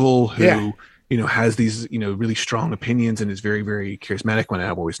my uncle who, you know, has these, you know, really strong opinions and is very, very charismatic, when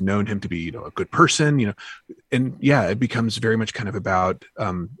I've always known him to be, you know, a good person, you know? And yeah, it becomes very much kind of about,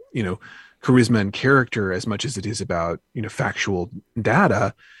 you know, charisma and character as much as it is about, you know, factual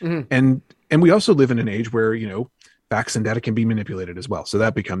data. And we also live in an age where, you know, facts and data can be manipulated as well. So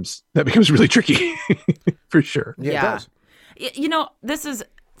that becomes really tricky for sure. Yeah, it does. You know, this is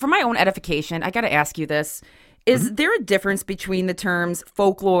for my own edification. I got to ask you this. Is there a difference between the terms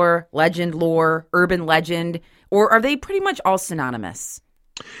folklore, legend, lore, urban legend, or are they pretty much all synonymous?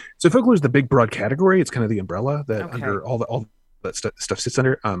 So folklore is the big broad category. It's kind of the umbrella that under all that stuff sits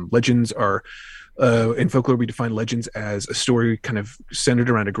under. Legends are, in folklore, we define legends as a story kind of centered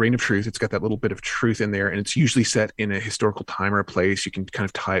around a grain of truth. It's got that little bit of truth in there, and it's usually set in a historical time or a place. You can kind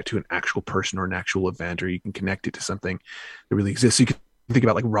of tie it to an actual person or an actual event, or you can connect it to something that really exists. So you can think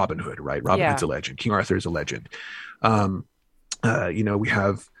about like Robin Hood, right? Robin Hood's a legend. King Arthur is a legend. You know, we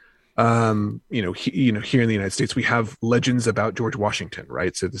have, you know, here in the United States, we have legends about George Washington,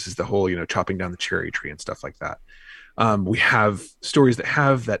 right? So this is the whole, you know, chopping down the cherry tree and stuff like that. We have stories that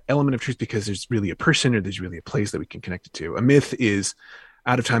have that element of truth because there's really a person or there's really a place that we can connect it to. A myth is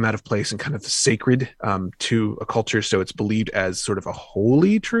out of time, out of place, and kind of sacred to a culture. So it's believed as sort of a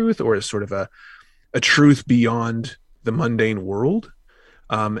holy truth, or as sort of a truth beyond the mundane world.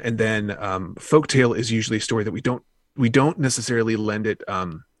 And then folktale is usually a story that we don't necessarily lend it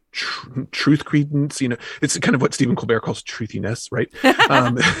truth credence. You know, it's kind of what Stephen Colbert calls truthiness, right?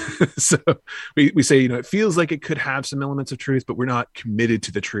 So we say, you know, it feels like it could have some elements of truth, but we're not committed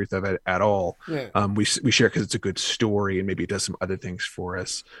to the truth of it at all. We share it because it's a good story, and maybe it does some other things for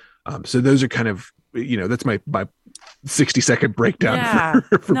us. So those are kind of, you know, that's my 60-second breakdown. Yeah.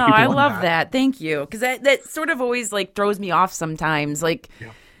 For no, people I on love that. Thank you. Because that sort of always like throws me off sometimes. Like,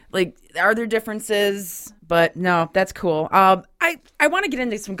 are there differences? But no, that's cool. I want to get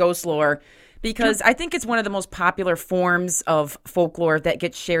into some ghost lore because I think it's one of the most popular forms of folklore that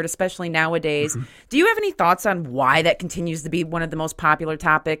gets shared, especially nowadays. Do you have any thoughts on why that continues to be one of the most popular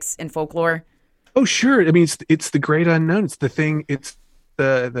topics in folklore? Oh, sure. I mean, it's the great unknown. It's the thing. It's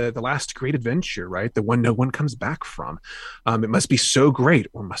the last great adventure, right? The one no one comes back from. It must be so great,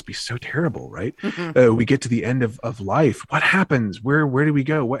 or must be so terrible, right? We get to the end of life. What happens? Where do we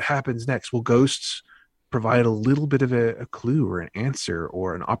go? What happens next? Well, ghosts provide a little bit of a clue or an answer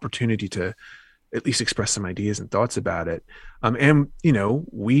or an opportunity to at least express some ideas and thoughts about it. And, you know,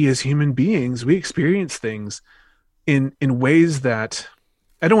 we as human beings, we experience things in ways that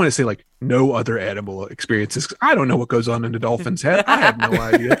I don't want to say like no other animal experiences, 'cause I don't know what goes on in a dolphin's head. I have no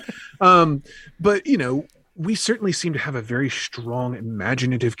idea. But we certainly seem to have a very strong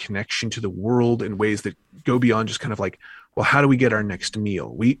imaginative connection to the world in ways that go beyond just kind of like, well, how do we get our next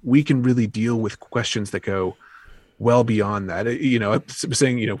meal? We can really deal with questions that go well beyond that. I'm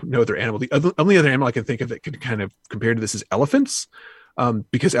saying, no other animal. The only other animal I can think of that could kind of compare to this is elephants.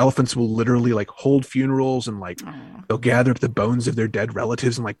 Because elephants will literally like hold funerals and like they'll gather up the bones of their dead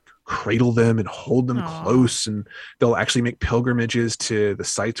relatives and like cradle them and hold them close, and they'll actually make pilgrimages to the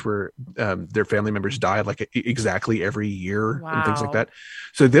sites where their family members died like exactly every year and things like that.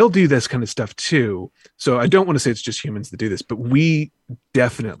 So they'll do this kind of stuff too. So I don't want to say it's just humans that do this, but we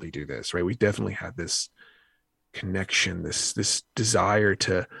definitely do this, right? We definitely have this connection, this desire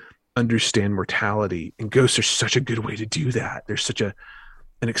to understand mortality, and ghosts are such a good way to do that. There's such an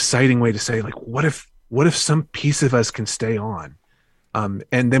exciting way to say, like, what if some piece of us can stay on,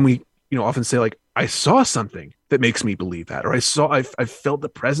 and then we often say, like, I saw something that makes me believe that, or I felt the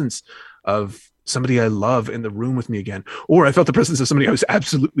presence of somebody I love in the room with me again, or I felt the presence of somebody I was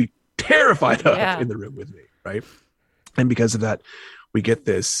absolutely terrified of in the room with me, right? And because of that, we get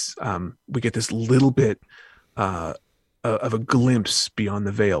this little bit of a glimpse beyond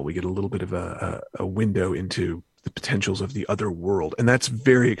the veil. We get a little bit of a window into the potentials of the other world, and that's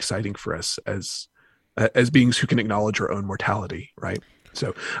very exciting for us as beings who can acknowledge our own mortality, right?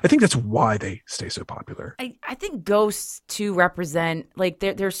 So I think that's why they stay so popular. I think ghosts too represent, like,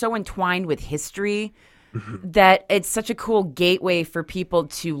 they're so entwined with history that it's such a cool gateway for people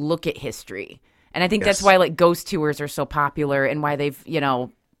to look at history, and I think that's why like ghost tours are so popular, and why they've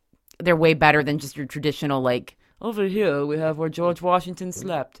they're way better than just your traditional like, over here we have where George Washington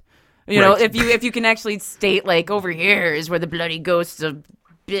slept. If you can actually state like, over here is where the bloody ghost of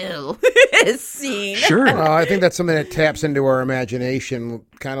Bill is seen. Sure. I think that's something that taps into our imagination,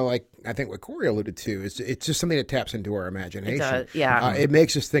 kind of like I think what Corey alluded to. It's just something that taps into our imagination. It does, yeah. It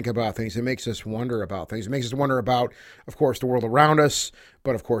makes us think about things. It makes us wonder about things. It makes us wonder about, of course, the world around us,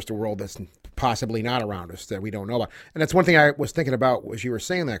 but of course the world that's possibly not around us that we don't know about. And that's one thing I was thinking about as you were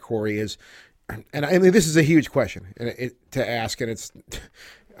saying that, Corey, is, and I mean, this is a huge question to ask, and it's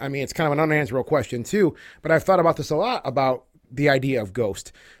kind of an unanswerable question too, but I've thought about this a lot, about the idea of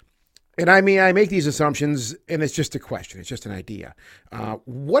ghost. And I mean, I make these assumptions, and it's just a question. It's just an idea.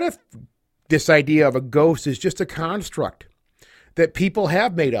 What if this idea of a ghost is just a construct that people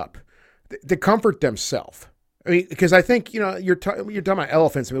have made up to comfort themselves? I mean, because I think, you're talking about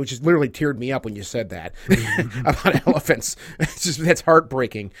elephants, which just literally teared me up when you said that about elephants. That's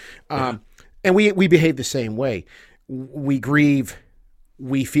heartbreaking. And we behave the same way. We grieve,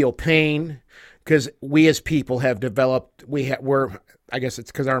 we feel pain, because we as people have developed, I guess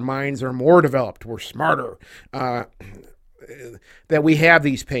it's because our minds are more developed, we're smarter, that we have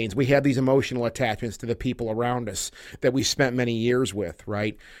these pains, we have these emotional attachments to the people around us that we spent many years with,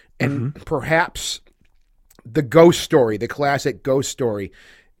 right? And perhaps the ghost story, the classic ghost story,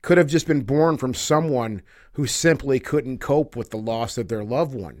 could have just been born from someone who simply couldn't cope with the loss of their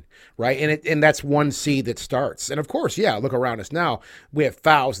loved one, right? And that's one seed that starts. And of course, look around us now. We have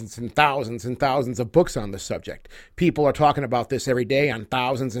thousands and thousands and thousands of books on the subject. People are talking about this every day on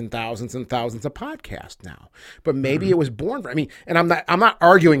thousands and thousands and thousands of podcasts now. But maybe it was born from, and I'm not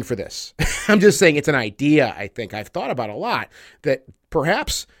arguing for this. I'm just saying it's an idea I think I've thought about a lot, that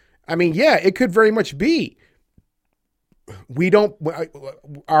perhaps, it could very much be.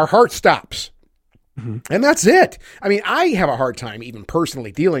 Our heart stops. And that's it. I have a hard time even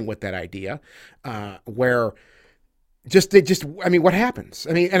personally dealing with that idea, where what happens?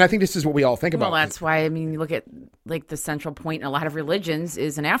 And I think this is what we all think about. Well, that's why, you look at like the central point in a lot of religions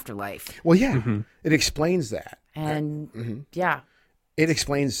is an afterlife. Well, yeah, it explains that. And It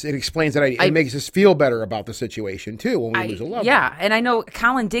explains that idea. It makes us feel better about the situation too when we lose a loved one. Yeah, and I know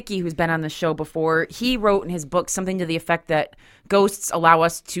Colin Dickey, who's been on the show before, he wrote in his book something to the effect that ghosts allow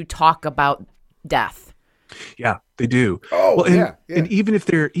us to talk about death. Yeah, they do. Oh, well, and even if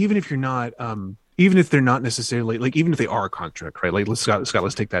they're not necessarily, like, even if they are a construct, right? Like, Scott,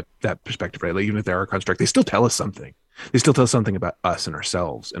 let's take that perspective, right? Like, even if they are a construct, they still tell us something. They still tell us something about us and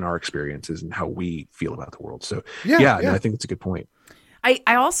ourselves and our experiences and how we feel about the world. So I think it's a good point. I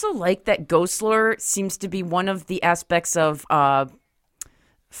also like that ghost lore seems to be one of the aspects of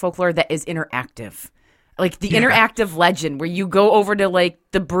folklore that is interactive. Like the interactive legend where you go over to like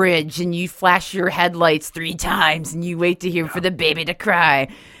the bridge and you flash your headlights 3 times and you wait to hear for the baby to cry.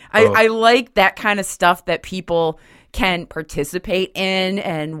 I like that kind of stuff that people can participate in,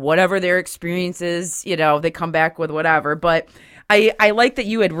 and whatever their experience is, they come back with whatever. But I like that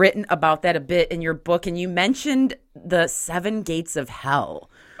you had written about that a bit in your book, and you mentioned the 7 gates of hell.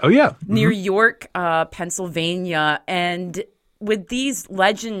 Oh, yeah. Near York, Pennsylvania. And with these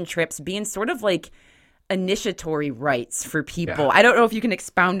legend trips being sort of like initiatory rites for people. Yeah. I don't know if you can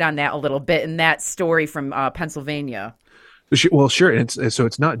expound on that a little bit in that story from Pennsylvania. Well, sure. And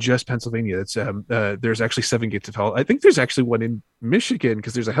it's not just Pennsylvania. It's there's actually 7 gates of hell. I think there's actually one in Michigan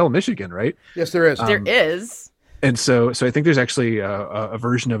because there's a hell Michigan, right? Yes, there is. There is. And so I think there's actually a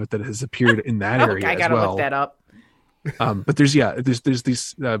version of it that has appeared in that area I gotta as well. look that up. But there's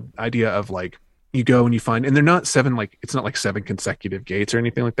this idea of like you go and you find, and they're not 7, like it's not like 7 consecutive gates or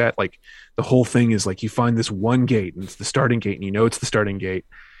anything like that. Like the whole thing is like you find this one gate and it's the starting gate and you know it's the starting gate.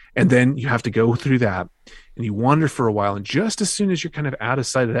 And then you have to go through that and you wander for a while. And just as soon as you're kind of out of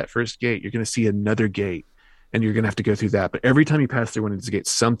sight of that first gate, you're going to see another gate and you're going to have to go through that. But every time you pass through one of these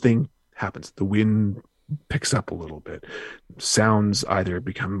gates, something happens. The wind picks up a little bit. Sounds either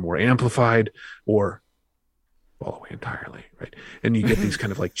become more amplified or fall away entirely, right? And you get these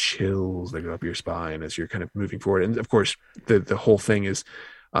kind of like chills that go up your spine as you're kind of moving forward. And of course, the whole thing is,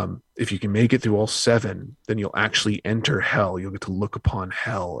 if you can make it through all 7, then you'll actually enter hell. You'll get to look upon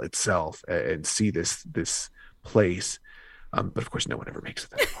hell itself and see this place. But of course, no one ever makes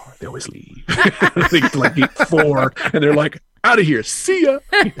it that far. They always leave. They get to like gate 4, and they're like, out of here. See ya.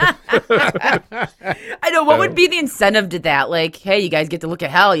 I know. What would be the incentive to that? Like, hey, you guys get to look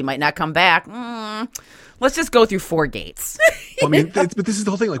at hell. You might not come back. Let's just go through 4 gates. Well, I mean, but this is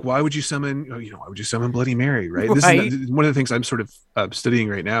the whole thing. Like, why would you summon? Why would you summon Bloody Mary? Right. This is one of the things I'm sort of studying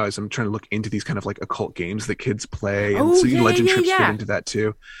right now. Is I'm trying to look into these kind of like occult games that kids play, and legend trips fit into that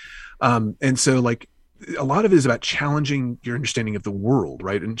too. And so like a lot of it is about challenging your understanding of the world,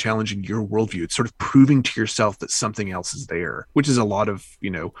 right, and challenging your worldview. It's sort of proving to yourself that something else is there, which is a lot of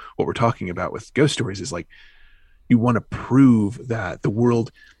what we're talking about with ghost stories. Is like you want to prove that the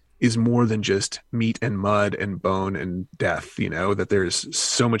world is more than just meat and mud and bone and death, that there's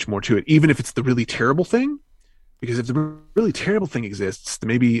so much more to it, even if it's the really terrible thing. Because if the really terrible thing exists, then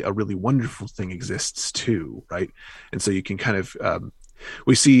maybe a really wonderful thing exists too, right? And so you can kind of,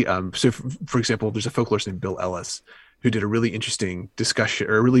 we see, for example, there's a folklorist named Bill Ellis who did a really interesting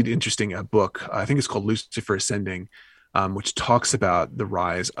discussion, or a really interesting book. I think it's called Lucifer Ascending, which talks about the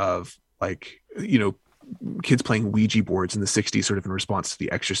rise of kids playing Ouija boards in the 60s, sort of in response to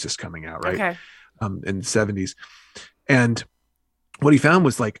The Exorcist coming out, right? Okay. In the 70s. And what he found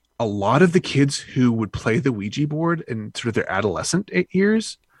was like a lot of the kids who would play the Ouija board in sort of their adolescent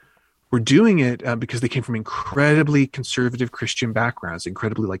years were doing it because they came from incredibly conservative Christian backgrounds,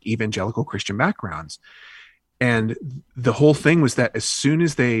 incredibly like evangelical Christian backgrounds. And the whole thing was that as soon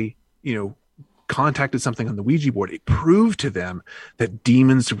as they, contacted something on the Ouija board, it proved to them that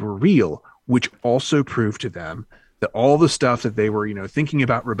demons were real, which also proved to them that all the stuff that they were, thinking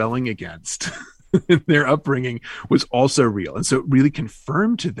about rebelling against in their upbringing was also real. And so it really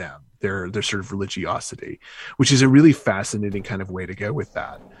confirmed to them their sort of religiosity, which is a really fascinating kind of way to go with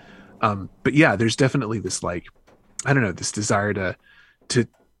that. But yeah, there's definitely this like, I don't know, this desire to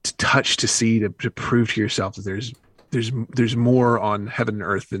touch, to see, to prove to yourself that there's more on heaven and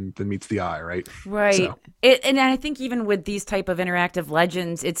earth than meets the eye, right? Right. So. And I think even with these type of interactive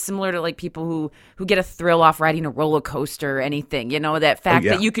legends, it's similar to like people who get a thrill off riding a roller coaster or anything. That fact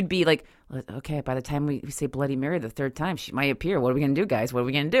that you could be like, okay, by the time we say Bloody Mary the 3rd time, she might appear. What are we going to do, guys? What are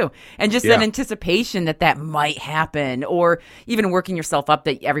we going to do? And just that anticipation that might happen, or even working yourself up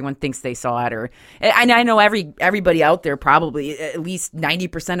that everyone thinks they saw it. And I know everybody out there, probably at least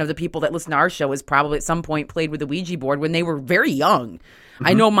 90% of the people that listen to our show has probably at some point played with the Ouija board when they were very young. Mm-hmm.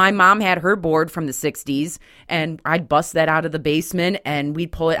 I know my mom had her board from the 60s, and I'd bust that out of the basement and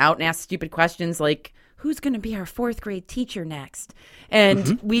we'd pull it out and ask stupid questions like, who's going to be our 4th grade teacher next?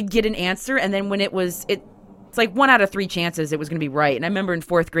 And we'd get an answer. And then when it's like 1 out of 3 chances it was going to be right. And I remember in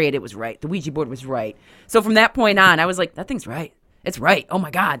 4th grade, it was right. The Ouija board was right. So from that point on, I was like, that thing's right. It's right. Oh my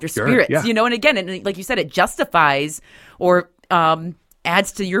God, there's spirits, and again, and like you said, it justifies or,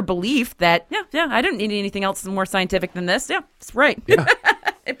 adds to your belief that, I didn't need anything else more scientific than this. Yeah, it's right. Yeah.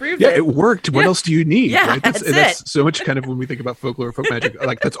 It proved it. It worked. What else do you need? Yeah, right? that's so much kind of when we think about folklore, folk magic,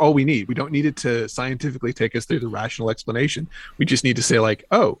 like that's all we need. We don't need it to scientifically take us through the rational explanation. We just need to say like,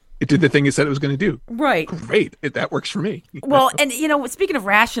 oh, it did the thing it said it was going to do. Right. Great. That works for me. Well, and speaking of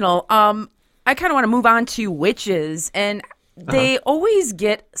rational, I kind of want to move on to witches, and they always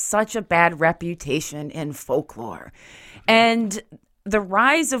get such a bad reputation in folklore. And the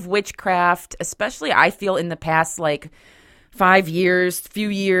rise of witchcraft, especially I feel in the past like few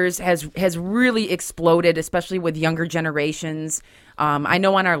years, has really exploded, especially with younger generations. I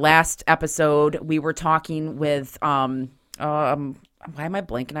know on our last episode we were talking with Why am I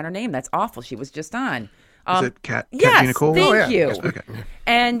blanking on her name? That's awful. She was just on. Is it Kat Yes, Nicole? thank you. Yes, okay.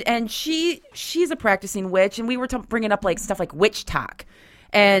 And she's a practicing witch, and we were bringing up like stuff like witch talk,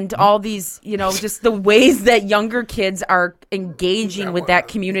 and all these, just the ways that younger kids are engaging with that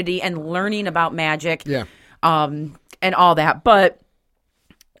community and learning about magic, and all that. But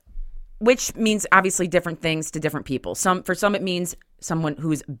witch means obviously different things to different people. For some it means someone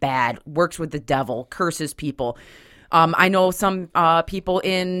who's bad, works with the devil, curses people. I know some people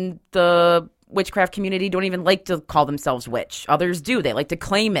in the witchcraft community don't even like to call themselves witch. Others do. They like to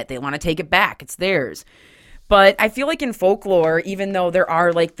claim it. They want to take it back. It's theirs. But I feel like in folklore, even though there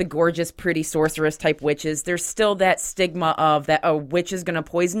are like the gorgeous, pretty sorceress type witches, there's still that stigma of that a witch is going to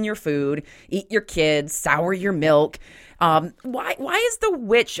poison your food, eat your kids, sour your milk. Why has the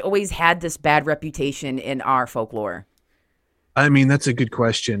witch always had this bad reputation in our folklore? I mean, that's a good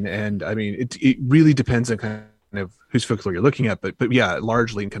question. And I mean, it really depends on kind of whose folklore you're looking at, but yeah,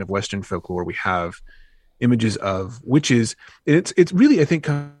 largely in kind of Western folklore, we have images of witches. It's really, I think,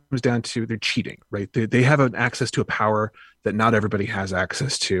 comes down to they're cheating, right? They have an access to a power that not everybody has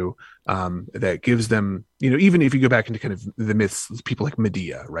access to, that gives them, even if you go back into kind of the myths, people like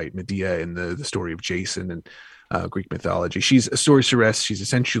Medea, right? Medea in the story of Jason and Greek mythology. She's a sorceress. She's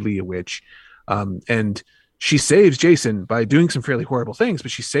essentially a witch. And she saves Jason by doing some fairly horrible things, but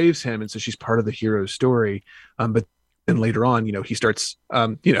she saves him. And so she's part of the hero's story. But then later on, he starts,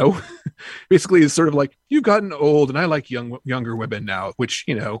 basically is sort of like, you've gotten old and I like younger women now, which,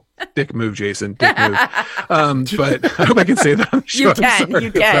 dick move, Jason, dick move. But I hope I can say that on the show.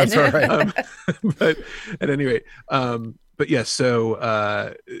 You can. That's all right. But at any rate, but yeah,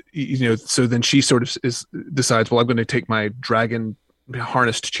 so, so then she sort of decides, well, I'm going to take my dragon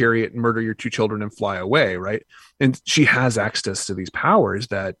harnessed chariot and murder your 2 children and fly away, right? And she has access to these powers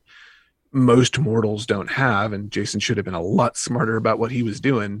that most mortals don't have, and Jason should have been a lot smarter about what he was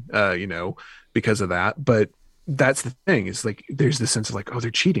doing, because of that. But that's the thing, is like there's this sense of like, oh, they're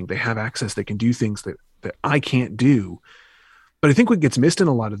cheating, they have access, they can do things that I can't do. But I think what gets missed in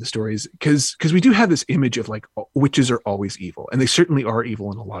a lot of the stories, because we do have this image of like witches are always evil, and they certainly are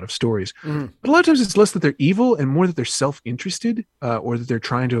evil in a lot of stories. But a lot of times it's less that they're evil and more that they're self-interested, or that they're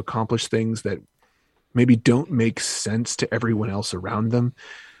trying to accomplish things that maybe don't make sense to everyone else around them.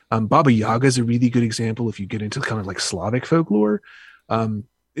 Baba Yaga is a really good example if you get into kind of like Slavic folklore.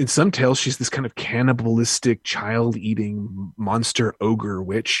 In some tales, she's this kind of cannibalistic, child-eating monster ogre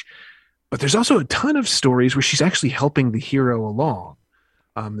witch. But there's also a ton of stories where she's actually helping the hero along,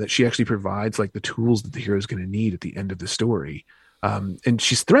 that she actually provides like the tools that the hero is going to need at the end of the story. And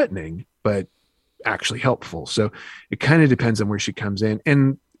she's threatening, but actually helpful. So it kind of depends on where she comes in.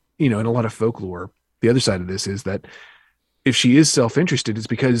 And, in a lot of folklore, the other side of this is that if she is self-interested, it's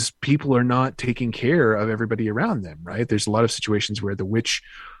because people are not taking care of everybody around them, right? There's a lot of situations where the witch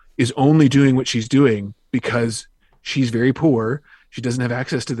is only doing what she's doing because she's very poor. She doesn't have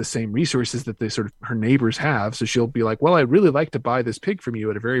access to the same resources that her neighbors have. So she'll be like, well, I'd really like to buy this pig from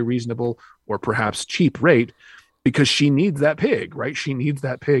you at a very reasonable or perhaps cheap rate, because she needs that pig, right? She needs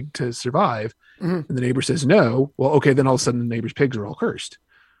that pig to survive. And the neighbor says no. Well, okay, then all of a sudden the neighbor's pigs are all cursed.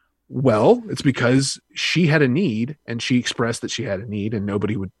 Well, it's because she had a need and she expressed that she had a need and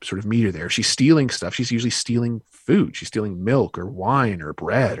nobody would sort of meet her there. She's stealing stuff. She's usually stealing food. She's stealing milk or wine or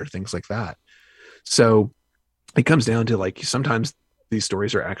bread or things like that. So it comes down to like, sometimes these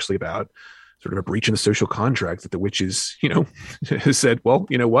stories are actually about sort of a breach in the social contract that the witches, has said, well,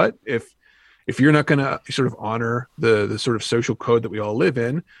 you know what, if you're not going to sort of honor the sort of social code that we all live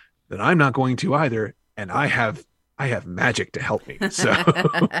in, then I'm not going to either. And I have magic to help me. So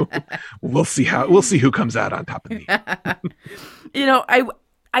we'll see who comes out on top of me.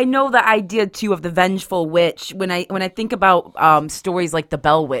 I know the idea too of the vengeful witch when I think about stories like the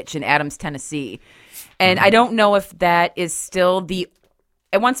Bell Witch in Adams, Tennessee. And I don't know if that is still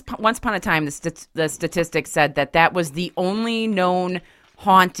once upon a time, the statistics said that was the only known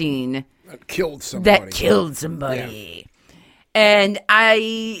haunting that killed somebody. Yeah. And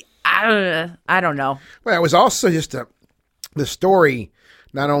I don't know. Well, it was also just the story.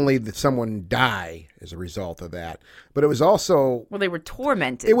 Not only did someone die as a result of that, but it was also they were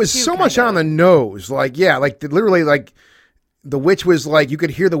tormented. It was so much on the nose, literally, like the witch was like you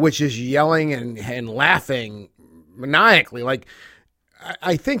could hear the witches yelling and laughing maniacally. Like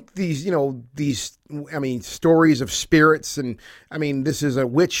I think these stories of spirits, and this is a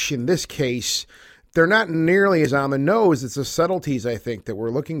witch in this case. They're not nearly as on the nose. It's the subtleties, I think, that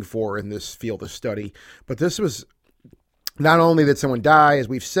we're looking for in this field of study. But this was not only did someone die, as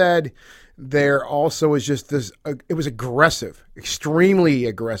we've said, there also is just this. It was aggressive, extremely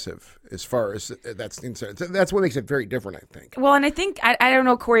aggressive, as far as that's concerned. So that's what makes it very different, I think. Well, and I think I don't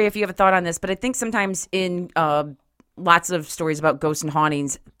know, Corey, if you have a thought on this, but I think sometimes in lots of stories about ghosts and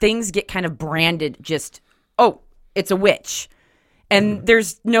hauntings, things get kind of branded just, oh, it's a witch. And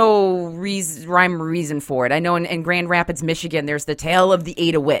there's no rhyme or reason for it. I know in Grand Rapids, Michigan, there's the tale of the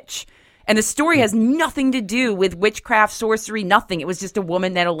Ada Witch. And the story has nothing to do with witchcraft, sorcery, nothing. It was just a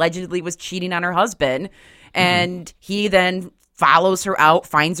woman that allegedly was cheating on her husband. And he then follows her out,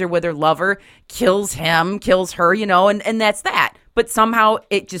 finds her with her lover, kills him, kills her, and that's that. But somehow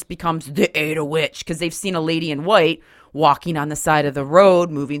it just becomes the Ada Witch because they've seen a lady in white walking on the side of the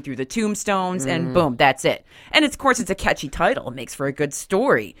road, moving through the tombstones, and boom, that's it. And of course, it's a catchy title. It makes for a good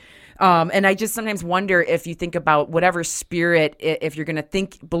story. And I just sometimes wonder if you think about whatever spirit, if you're going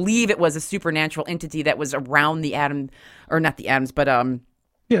to believe it was a supernatural entity that was around the Adams, or not the Adams, but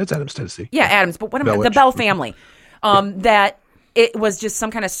yeah, it's Adams, Tennessee. Yeah, Adams, but what Bell the Bell family, that it was just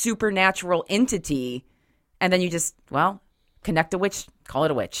some kind of supernatural entity, and then you just connect a witch, call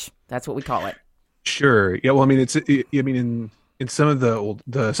it a witch. That's what we call it. Sure. Yeah. Well, I mean, in some of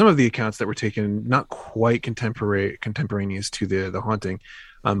the accounts that were taken, not quite contemporaneous to the haunting.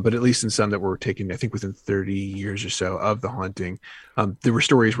 But at least in some that were taken, I think within 30 years or so of the haunting, there were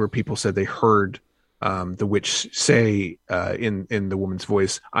stories where people said they heard the witch say in the woman's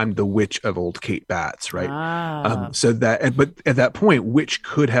voice, "I'm the witch of old Kate Batts," right? But at that point, witch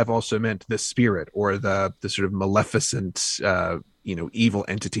could have also meant the spirit or the sort of maleficent, evil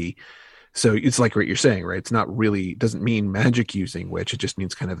entity. So it's like what you're saying, right? It's not really, doesn't mean magic using witch. It just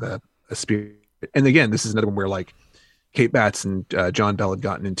means kind of a spirit. And again, this is another one where like Kate Batts and John Bell had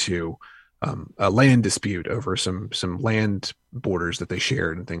gotten into a land dispute over some land borders that they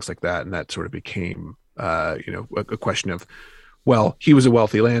shared and things like that. And that sort of became, a question of, well, he was a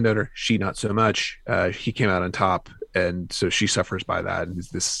wealthy landowner, she not so much. He came out on top. And so she suffers by that. And is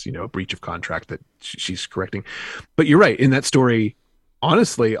this, a breach of contract that she's correcting. But you're right. In that story,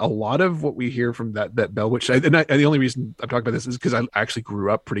 honestly, a lot of what we hear from that Bell Witch, and the only reason I'm talking about this is because I actually grew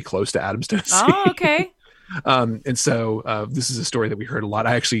up pretty close to Adams, Tennessee. Oh, okay. And so this is a story that we heard a lot.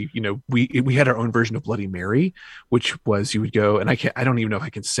 I actually, we had our own version of Bloody Mary, which was you would go, and I don't even know if I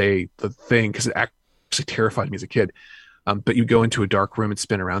can say the thing because it actually terrified me as a kid. But you go into a dark room and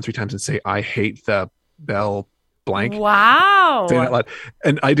spin around 3 times and say, "I hate the Bell blank." Wow. Say that loud.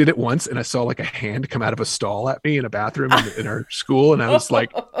 And I did it once and I saw like a hand come out of a stall at me in a bathroom in our school. And I was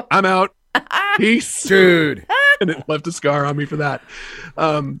like, "I'm out. Peace." Dude. And it left a scar on me for that.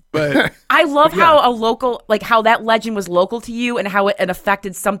 But I love how that legend was local to you and how it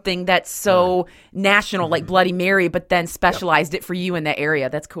affected something that's so national, like Bloody Mary, but then specialized it for you in that area.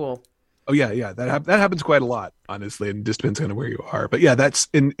 That's cool. Oh yeah. That happens quite a lot, honestly. And just depends kind of where you are. But yeah,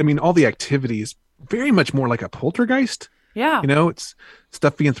 all the activity is very much more like a poltergeist. Yeah. It's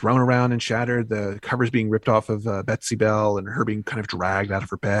stuff being thrown around and shattered, the covers being ripped off of Betsy Bell and her being kind of dragged out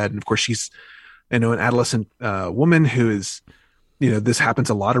of her bed. And of course she's, an adolescent woman who is, this happens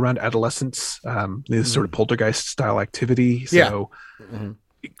a lot around adolescence, this sort of poltergeist style activity. So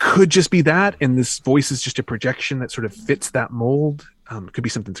it could just be that. And this voice is just a projection that sort of fits that mold. It could be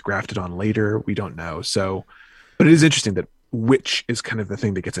something that's grafted on later. We don't know. So, but it is interesting that witch is kind of the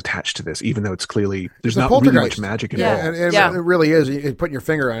thing that gets attached to this, even though it's clearly there's not really much magic involved. Yeah, it really is. You putting your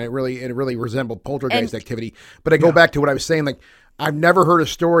finger on it, it really resembled poltergeist activity. But I go back to what I was saying. Like, I've never heard a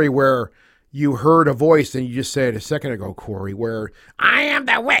story where you heard a voice and you just said a second ago, Corey, where I am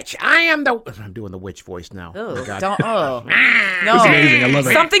the witch. I'm doing the witch voice now. Oh, my God. no. It's amazing. I love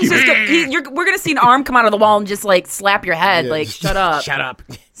it. Something's just we're gonna see an arm come out of the wall and just like slap your head. Yeah. Like, shut up. Shut up.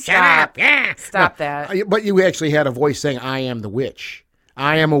 Stop. Yeah. Stop that. But you actually had a voice saying, I am the witch.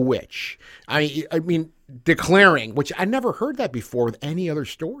 I am a witch. I mean, declaring, which I never heard that before with any other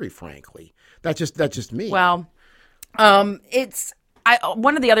story, frankly. That's just me. Well, it's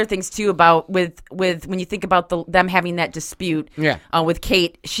one of the other things too about with when you think about them having that dispute with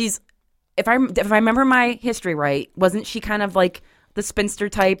Kate, she's if I remember my history right, wasn't she kind of like the spinster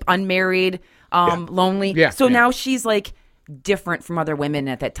type, unmarried, lonely? Yeah. So now she's like different from other women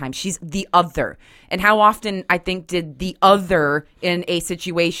at that time. She's the other. And how often I think did the other in a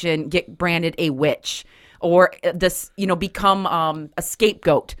situation get branded a witch or this, become a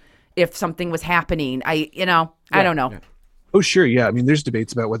scapegoat if something was happening? I don't know. Yeah. Oh, sure. Yeah. I mean, there's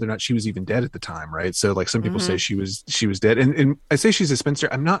debates about whether or not she was even dead at the time, right? So like some people say she was dead. And I say she's a spinster.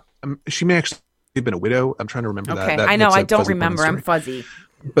 She may actually have been a widow. I'm trying to remember that. Okay. I know. I don't remember. I'm fuzzy.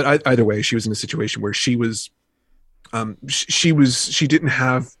 But either way, she was in a situation where she didn't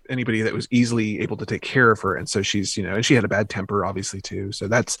have anybody that was easily able to take care of her. And so she's, and she had a bad temper, obviously, too. So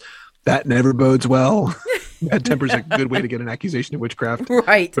that's That never bodes well. Bad temper is a good way to get an accusation of witchcraft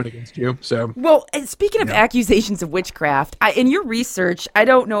Right. put against you. So, Well, and speaking of accusations of witchcraft, in your research, I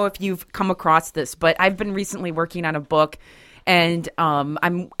don't know if you've come across this, but I've been recently working on a book, and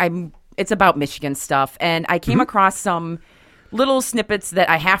it's about Michigan stuff, and I came across some little snippets that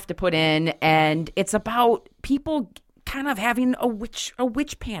I have to put in, and it's about people kind of having a witch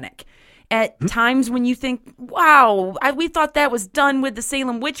panic at times when you think, wow, we thought that was done with the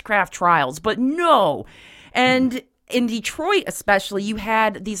Salem witchcraft trials, but no. And in Detroit especially, you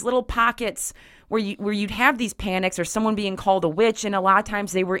had these little pockets where you'd have these panics or someone being called a witch, and a lot of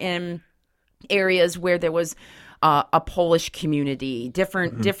times they were in areas where there was a Polish community,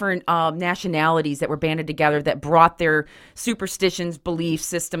 different nationalities that were banded together that brought their superstitions, belief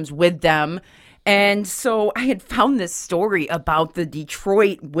systems with them. And so I had found this story about the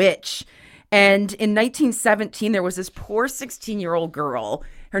Detroit witch. And in 1917, there was this poor 16-year-old girl.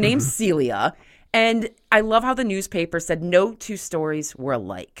 Her name's Celia. And I love how the newspaper said no two stories were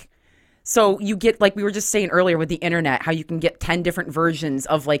alike. So you get, like we were just saying earlier with the internet, how you can get 10 different versions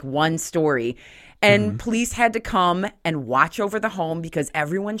of like one story. And police had to come and watch over the home because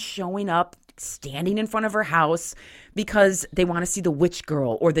everyone's showing up, standing in front of her house because they want to see the witch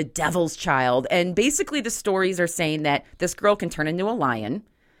girl or the devil's child. And basically the stories are saying that this girl can turn into a lion.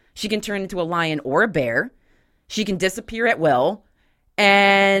 She can turn into a lion or a bear. She can disappear at will.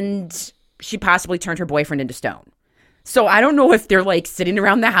 And she possibly turned her boyfriend into stone. So I don't know if they're like sitting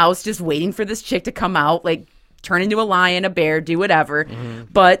around the house just waiting for this chick to come out, like turn into a lion, a bear, do whatever.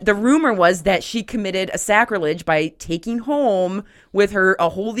 But the rumor was that she committed a sacrilege by taking home with her a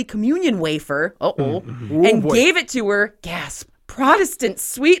Holy Communion wafer, and gave it to her, gasp, Protestant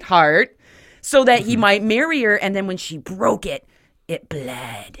sweetheart, so that he might marry her. And then when she broke it, it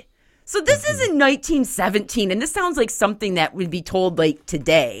bled. So this is in 1917, and this sounds like something that would be told like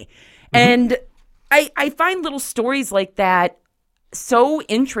today. And I find little stories like that so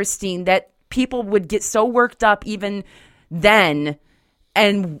interesting that people would get so worked up even then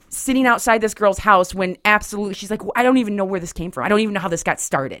and sitting outside this girl's house when absolutely she's like, well, I don't even know where this came from. I don't even know how this got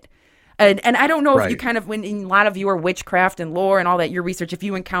started. And I don't know if you kind of, when in a lot of your witchcraft and lore and all that, your research, if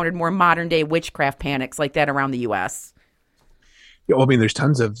you encountered more modern day witchcraft panics like that around the U.S. Yeah, well, I mean, there's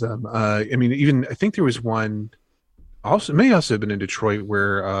tons of them. I mean, even I think there was one also, may also have been in Detroit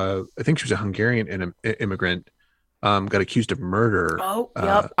where I think she was a Hungarian immigrant, got accused of murder.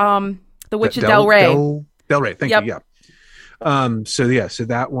 The Witch of Del Rey. Del Rey, thank you. Yeah. So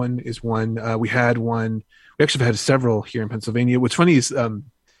that one is one. We had one. We actually have had several here in Pennsylvania. What's funny is,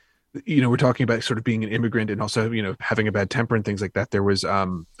 we're talking about sort of being an immigrant and also, having a bad temper and things like that. There was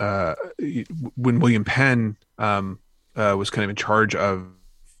when William Penn was kind of in charge of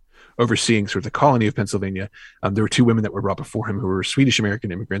overseeing sort of the colony of Pennsylvania. There were two women that were brought before him who were Swedish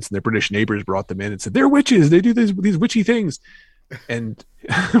American immigrants, and their British neighbors brought them in and said, "They're witches. They do these witchy things." And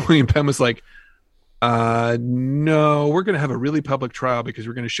William Penn was like, no, we're going to have a really public trial because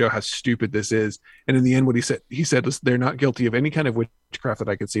we're going to show how stupid this is. And in the end, what he said was, they're not guilty of any kind of witchcraft that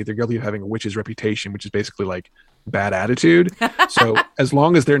I could see. They're guilty of having a witch's reputation, which is basically like bad attitude. So as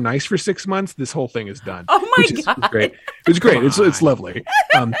long as they're nice for 6 months, this whole thing is done. Oh my God. It's great. It's great. It's lovely.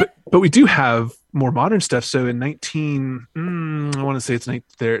 But we do have more modern stuff. So in I want to say it's the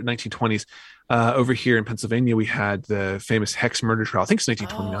 1920s, over here in Pennsylvania, we had the famous Hex murder trial. I think it's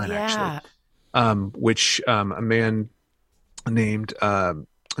 1929, actually, which a man named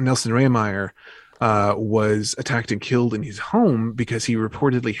Nelson Rehmeyer was attacked and killed in his home because he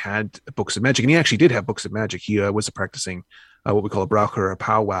reportedly had books of magic. And he actually did have books of magic. He was practicing what we call a braucher or a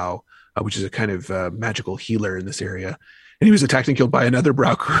powwow, which is a kind of magical healer in this area. And he was attacked and killed by another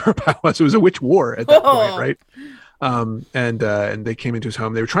braucher or powwow. So it was a witch war at that point, right? And they came into his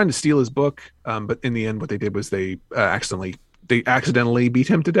home. They were trying to steal his book, but in the end, what they did was they accidentally beat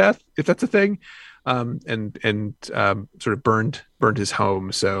him to death, if that's a thing, and sort of burned his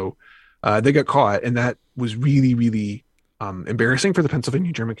home. So they got caught, and that was really, really embarrassing for the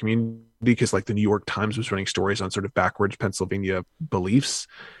Pennsylvania German community because, like, the New York Times was running stories on sort of backwards Pennsylvania beliefs,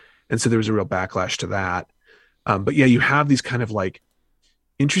 and so there was a real backlash to that. But yeah, you have these kind of like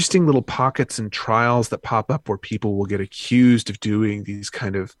interesting little pockets and trials that pop up where people will get accused of doing these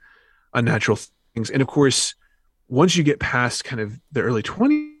kind of unnatural things. And of course, once you get past kind of the early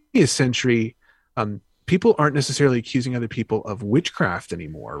 20th century, people aren't necessarily accusing other people of witchcraft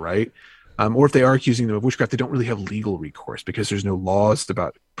anymore, right? Or if they are accusing them of witchcraft, they don't really have legal recourse because there's no laws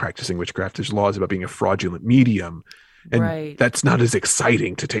about practicing witchcraft. There's laws about being a fraudulent medium. And that's not as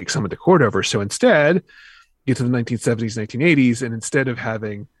exciting to take someone to court over. So instead, get to the 1970s, 1980s, and instead of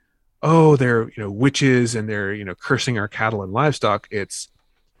having, they're witches and they're cursing our cattle and livestock, it's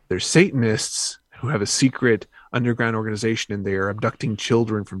there's Satanists who have a secret underground organization, and they are abducting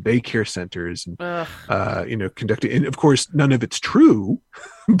children from daycare centers and conducting. And of course, none of it's true,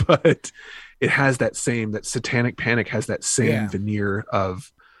 but it has that Satanic Panic has that same veneer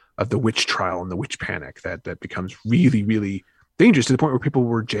of the witch trial and the witch panic that becomes really, really dangerous, to the point where people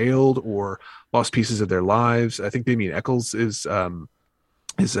were jailed or lost pieces of their lives. I think Damien Eccles is a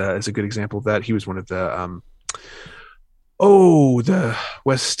good example of that. He was one of the the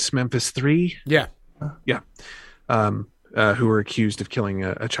West Memphis Three. Yeah. Who were accused of killing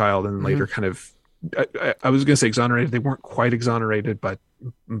a child and later kind of, I was going to say exonerated. They weren't quite exonerated, but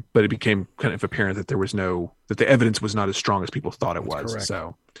it became kind of apparent that that the evidence was not as strong as people thought it was. Correct.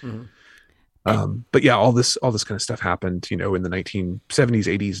 So, but yeah, all this kind of stuff happened, in the 1970s,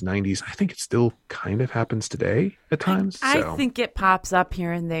 80s, 90s. I think it still kind of happens today at times. I think it pops up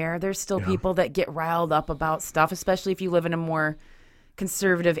here and there. There's still people that get riled up about stuff, especially if you live in a more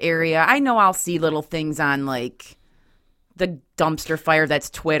conservative area. I know I'll see little things on like the dumpster fire that's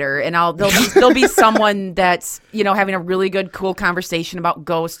Twitter, and there'll be someone that's having a really good cool conversation about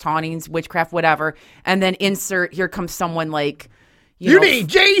ghosts, hauntings, witchcraft, whatever, and then here comes someone like you need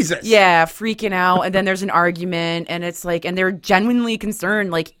Jesus, freaking out, and then there's an argument, and it's like, and they're genuinely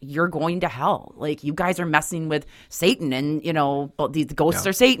concerned, like, you're going to hell, like you guys are messing with Satan, and these ghosts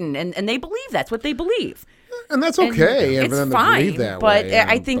are Satan, and they believe that's what they believe. And that's okay. And it's fine, but way,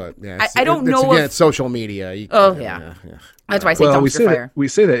 I think I don't know if it's social media. That's why I say dumpster fire. We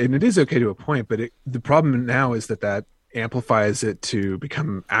say that, and it is okay to a point, but the problem now is that amplifies it to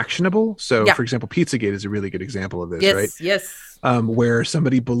become actionable. So, for example, Pizzagate is a really good example of this, right? Yes. Where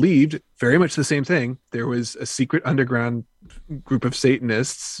somebody believed very much the same thing. There was a secret underground group of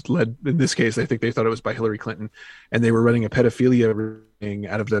Satanists, led in this case, I think they thought it was by Hillary Clinton, and they were running a pedophilia ring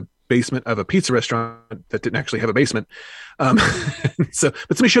out of the basement of a pizza restaurant that didn't actually have a basement. But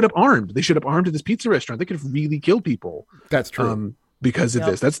somebody showed up armed. They showed up armed at this pizza restaurant. They could have really killed people. That's true. Because of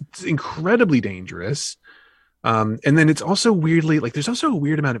this. That's incredibly dangerous. And then it's also weirdly, like, there's also a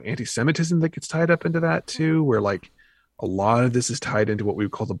weird amount of anti-Semitism that gets tied up into that too, where like a lot of this is tied into what we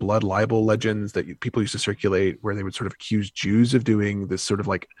would call the blood libel legends that people used to circulate, where they would sort of accuse Jews of doing this sort of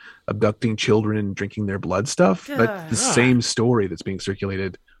like abducting children and drinking their blood stuff. That's the same story that's being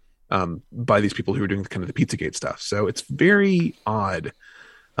circulated by these people who are doing kind of the Pizzagate stuff. So it's very odd.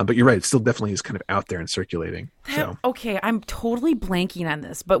 But you're right. It still definitely is kind of out there and circulating. Okay, I'm totally blanking on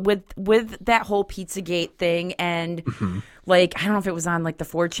this, but with that whole Pizzagate thing and like, I don't know if it was on like the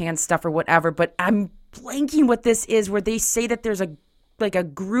 4chan stuff or whatever, but I'm blanking what this is, where they say that there's a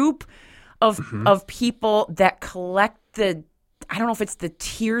group of people that collect I don't know if it's the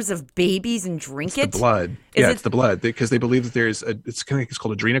tears of babies and drink it. The blood. It's the blood, because they believe that it's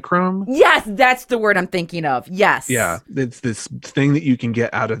called adrenochrome. Yes, that's the word I'm thinking of. Yes. Yeah, it's this thing that you can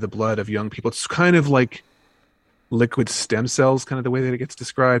get out of the blood of young people. It's kind of like liquid stem cells, kind of the way that it gets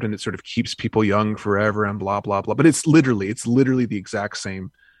described, and it sort of keeps people young forever and blah blah blah. But it's literally the exact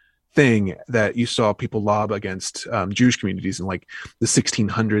same thing that you saw people lob against Jewish communities in like the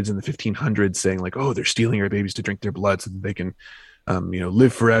 1600s and the 1500s, saying like, oh, they're stealing our babies to drink their blood so that they can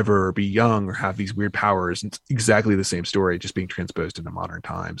live forever or be young or have these weird powers. And it's exactly the same story, just being transposed into modern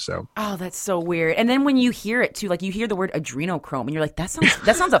times. So that's so weird. And then when you hear it too, like you hear the word adrenochrome and you're like, that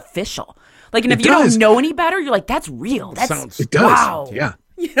sounds official. Like, and if you don't know any better, you're like, that's real. It does. Wow. Yeah.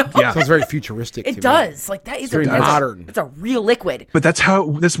 Yeah, sounds very futuristic. It does. Like, that is very modern. It's a real liquid. But that's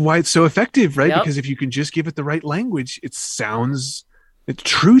why it's so effective, right? Because if you can just give it the right language, it's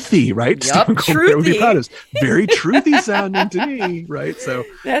truthy, right? Yep, truthy. Would be proud of. Very truthy sounding to me, right? So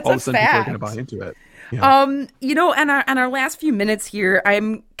that's all of a sudden people are going to buy into it. Yeah. And our last few minutes here,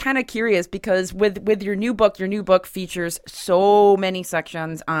 I'm kind of curious because with your new book features so many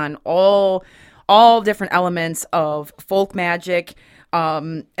sections on all different elements of folk magic.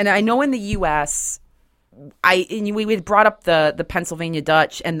 And I know in the U.S., we brought up the Pennsylvania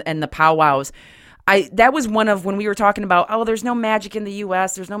Dutch and the powwows. That was one of when we were talking about, there's no magic in the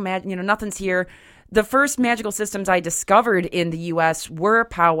U.S., there's no magic, nothing's here. The first magical systems I discovered in the U.S. were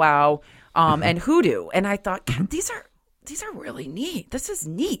powwow and hoodoo, and I thought, God, these are really neat. This is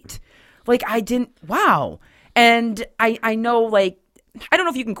neat. Like, wow. And I know, like, I don't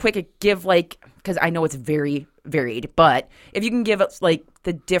know if you can give, like, because I know it's very varied, but if you can give us like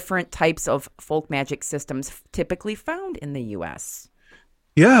the different types of folk magic systems typically found in the U.S.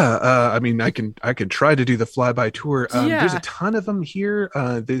 Yeah, I mean, I can try to do the flyby tour. There's Yeah. a ton of them here.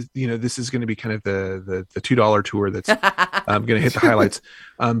 This is going to be kind of the $2 tour that's going to hit the highlights.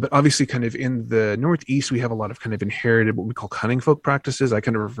 But obviously, kind of in the Northeast, we have a lot of kind of inherited what we call cunning folk practices. I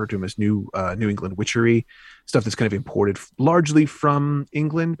kind of refer to them as New England witchery stuff that's kind of imported largely from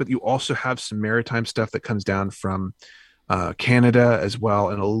England. But you also have some maritime stuff that comes down from Canada as well,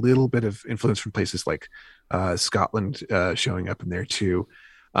 and a little bit of influence from places like Scotland showing up in there too.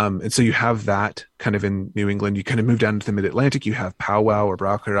 And so you have that kind of in New England. You kind of move down into the mid-Atlantic. You have powwow or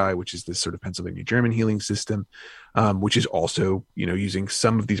braucherei, which is this sort of Pennsylvania German healing system, which is also, using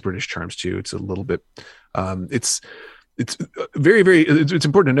some of these British charms too. It's a little bit, it's very, very, it's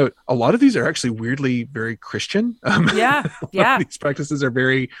important to note, a lot of these are actually weirdly very Christian. Yeah. Yeah. These practices are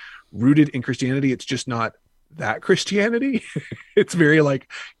very rooted in Christianity. It's just not that Christianity. It's very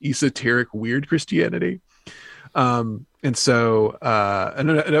like esoteric, weird Christianity. And so I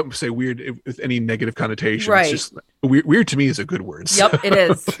don't say weird with any negative connotation. Right. It's just weird to me is a good word. Yep, it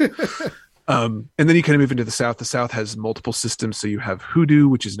is. And then you kind of move into the South. The South has multiple systems. So you have hoodoo,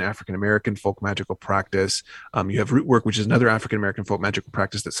 which is an African-American folk magical practice. You have root work, which is another African-American folk magical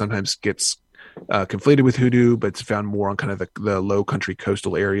practice that sometimes gets conflated with hoodoo, but it's found more on kind of the low country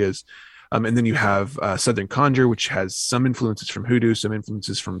coastal areas. And then you have Southern Conjure, which has some influences from hoodoo, some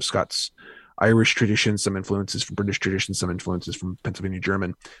influences from Scots Irish tradition, some influences from British tradition, some influences from Pennsylvania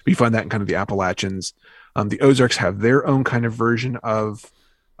German. But you find that in kind of the Appalachians. The Ozarks have their own kind of version of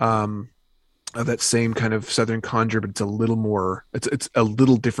that same kind of Southern Conjure, but it's a little more, it's a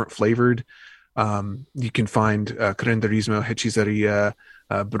little different flavored. You can find curanderismo, hechiceria,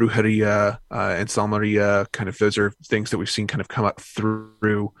 brujeria, and salmeria. Kind of those are things that we've seen kind of come up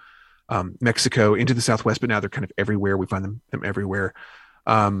through Mexico into the Southwest, but now they're kind of everywhere. We find them everywhere.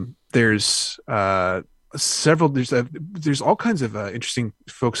 There's several. There's all kinds of interesting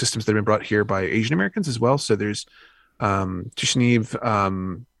folk systems that have been brought here by Asian Americans as well. So there's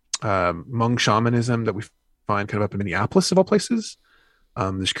Chishneve, Hmong shamanism that we find kind of up in Minneapolis of all places.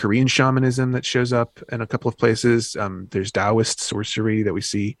 There's Korean shamanism that shows up in a couple of places. There's Taoist sorcery that we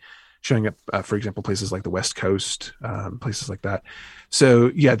see showing up, for example, places like the West Coast, places like that.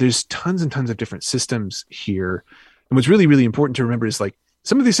 So yeah, there's tons and tons of different systems here. And what's really, really important to remember is like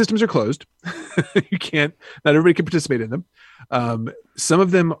some of these systems are closed. Not everybody can participate in them. Some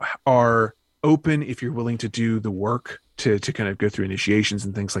of them are open if you're willing to do the work to kind of go through initiations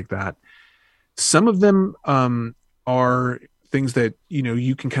and things like that. Some of them are things that,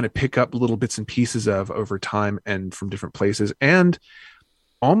 you can kind of pick up little bits and pieces of over time and from different places. And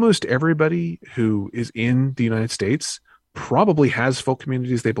almost everybody who is in the United States probably has folk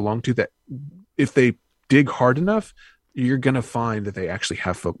communities they belong to that if they dig hard enough, you're going to find that they actually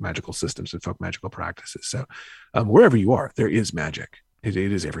have folk magical systems and folk magical practices. So wherever you are, there is magic. It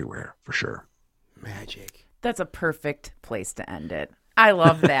is everywhere for sure. Magic. That's a perfect place to end it. I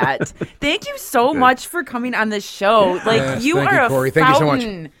love that. Thank you so much for coming on this show. Like Yes, you thank are you, a Corey. Thank you so much.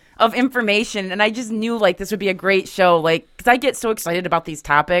 fountain of information, and I just knew like this would be a great show. Like because I get so excited about these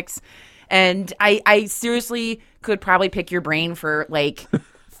topics, and I seriously could probably pick your brain for like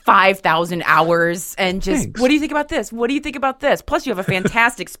 5,000 hours and just Thanks. what do you think about this? What do you think about this? Plus, you have a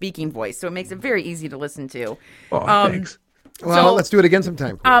fantastic speaking voice, so it makes it very easy to listen to. Oh, thanks. Well, So- let's do it again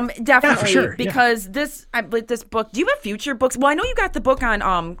sometime. Corey. Definitely, sure, yeah. because this book. Do you have future books? Well, I know you got the book on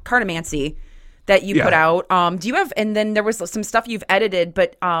cartomancy that you put out. Do you have? And then there was some stuff you've edited,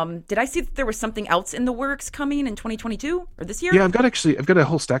 but did I see that there was something else in the works coming in 2022 or this year? Yeah, I've got a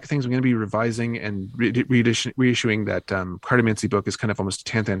whole stack of things. I'm going to be revising and reissuing that Cartomancy book is kind of almost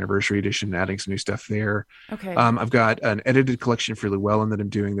a 10th anniversary edition, adding some new stuff there. Okay. I've got an edited collection for Llewellyn that I'm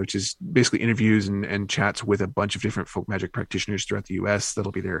doing, which is basically interviews and chats with a bunch of different folk magic practitioners throughout the U.S.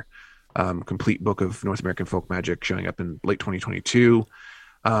 That'll be their complete book of North American folk magic showing up in late 2022.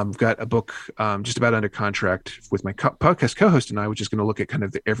 I've got a book just about under contract with my podcast co-host and I, which is going to look at kind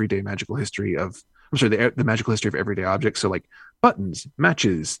of the everyday magical history of, the magical history of everyday objects. So like buttons,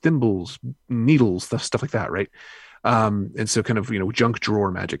 matches, thimbles, needles, stuff like that, right? And so kind of, junk drawer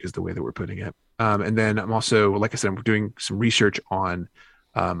magic is the way that we're putting it. And then I'm also, like I said, I'm doing some research on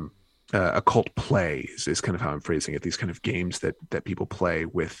occult plays is kind of how I'm phrasing it. These kind of games that people play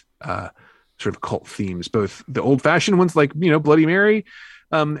with sort of occult themes, both the old fashioned ones like, Bloody Mary,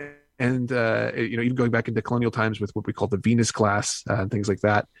 and even going back into colonial times with what we call the Venus class and things like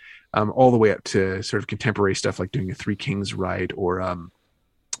that, all the way up to sort of contemporary stuff like doing a Three Kings rite or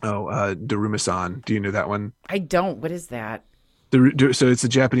Darumasan. Do you know that one? I don't. What is that? So it's a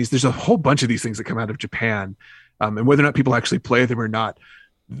Japanese. There's a whole bunch of these things that come out of Japan, and whether or not people actually play them or not,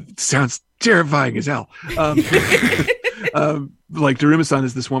 sounds terrifying as hell. Like Daruma-san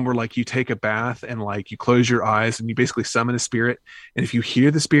is this one where like you take a bath and like you close your eyes and you basically summon a spirit, and if you hear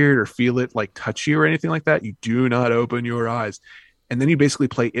the spirit or feel it like touch you or anything like that, you do not open your eyes. And then you basically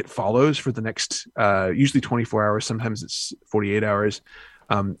play It Follows for the next usually 24 hours, sometimes it's 48 hours.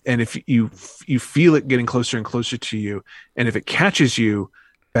 And if you feel it getting closer and closer to you, and if it catches you,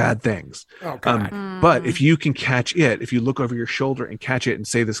 bad things. Oh, God. But if you can catch it, if you look over your shoulder and catch it and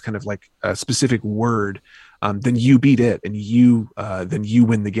say this kind of like a specific word, then you beat it, and then you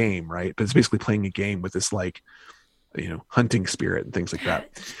win the game, right? But it's basically playing a game with this like, hunting spirit and things like that.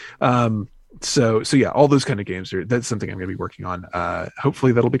 So yeah, all those kind of games that's something I'm going to be working on.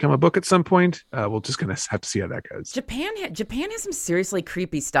 Hopefully that'll become a book at some point. We'll just kind of have to see how that goes. Japan has some seriously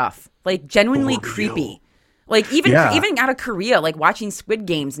creepy stuff, like genuinely creepy. Like even out of Korea, like watching Squid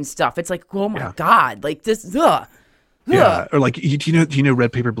Games and stuff. It's like, oh my God, like this. Yeah, or like do you know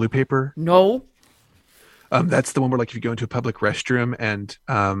Red Paper, Blue Paper? No. That's the one where like if you go into a public restroom and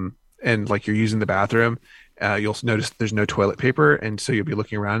like you're using the bathroom, you'll notice there's no toilet paper, and so you'll be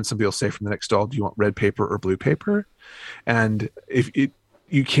looking around and somebody will say from the next stall, do you want red paper or blue paper? And if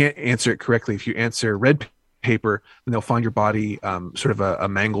you can't answer it correctly, if you answer red paper, then they'll find your body sort of a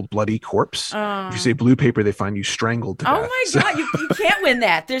mangled, bloody corpse. If you say blue paper, they find you strangled to death. Oh my God, you can't win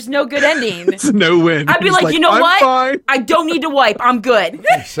that. There's no good ending. It's no win. I'd be like, you know I'm what? Fine. I don't need to wipe. I'm good.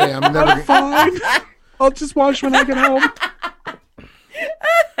 Say I'm never. Fine. I'll just wash when I get home.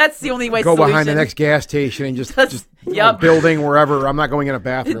 That's the only way. Go behind the next gas station and just building wherever. I'm not going in a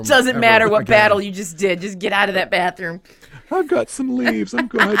bathroom. It doesn't matter what battle you just did. Just get out of that bathroom. I've got some leaves. I'm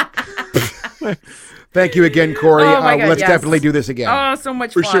good. Thank you again, Corey. Oh my God, let's yes. definitely do this again. Oh, so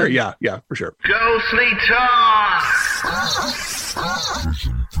much For fun. sure. Yeah, for sure. Ghostly Talk!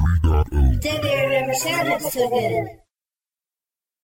 Version 3.0. Then they never sounded so good.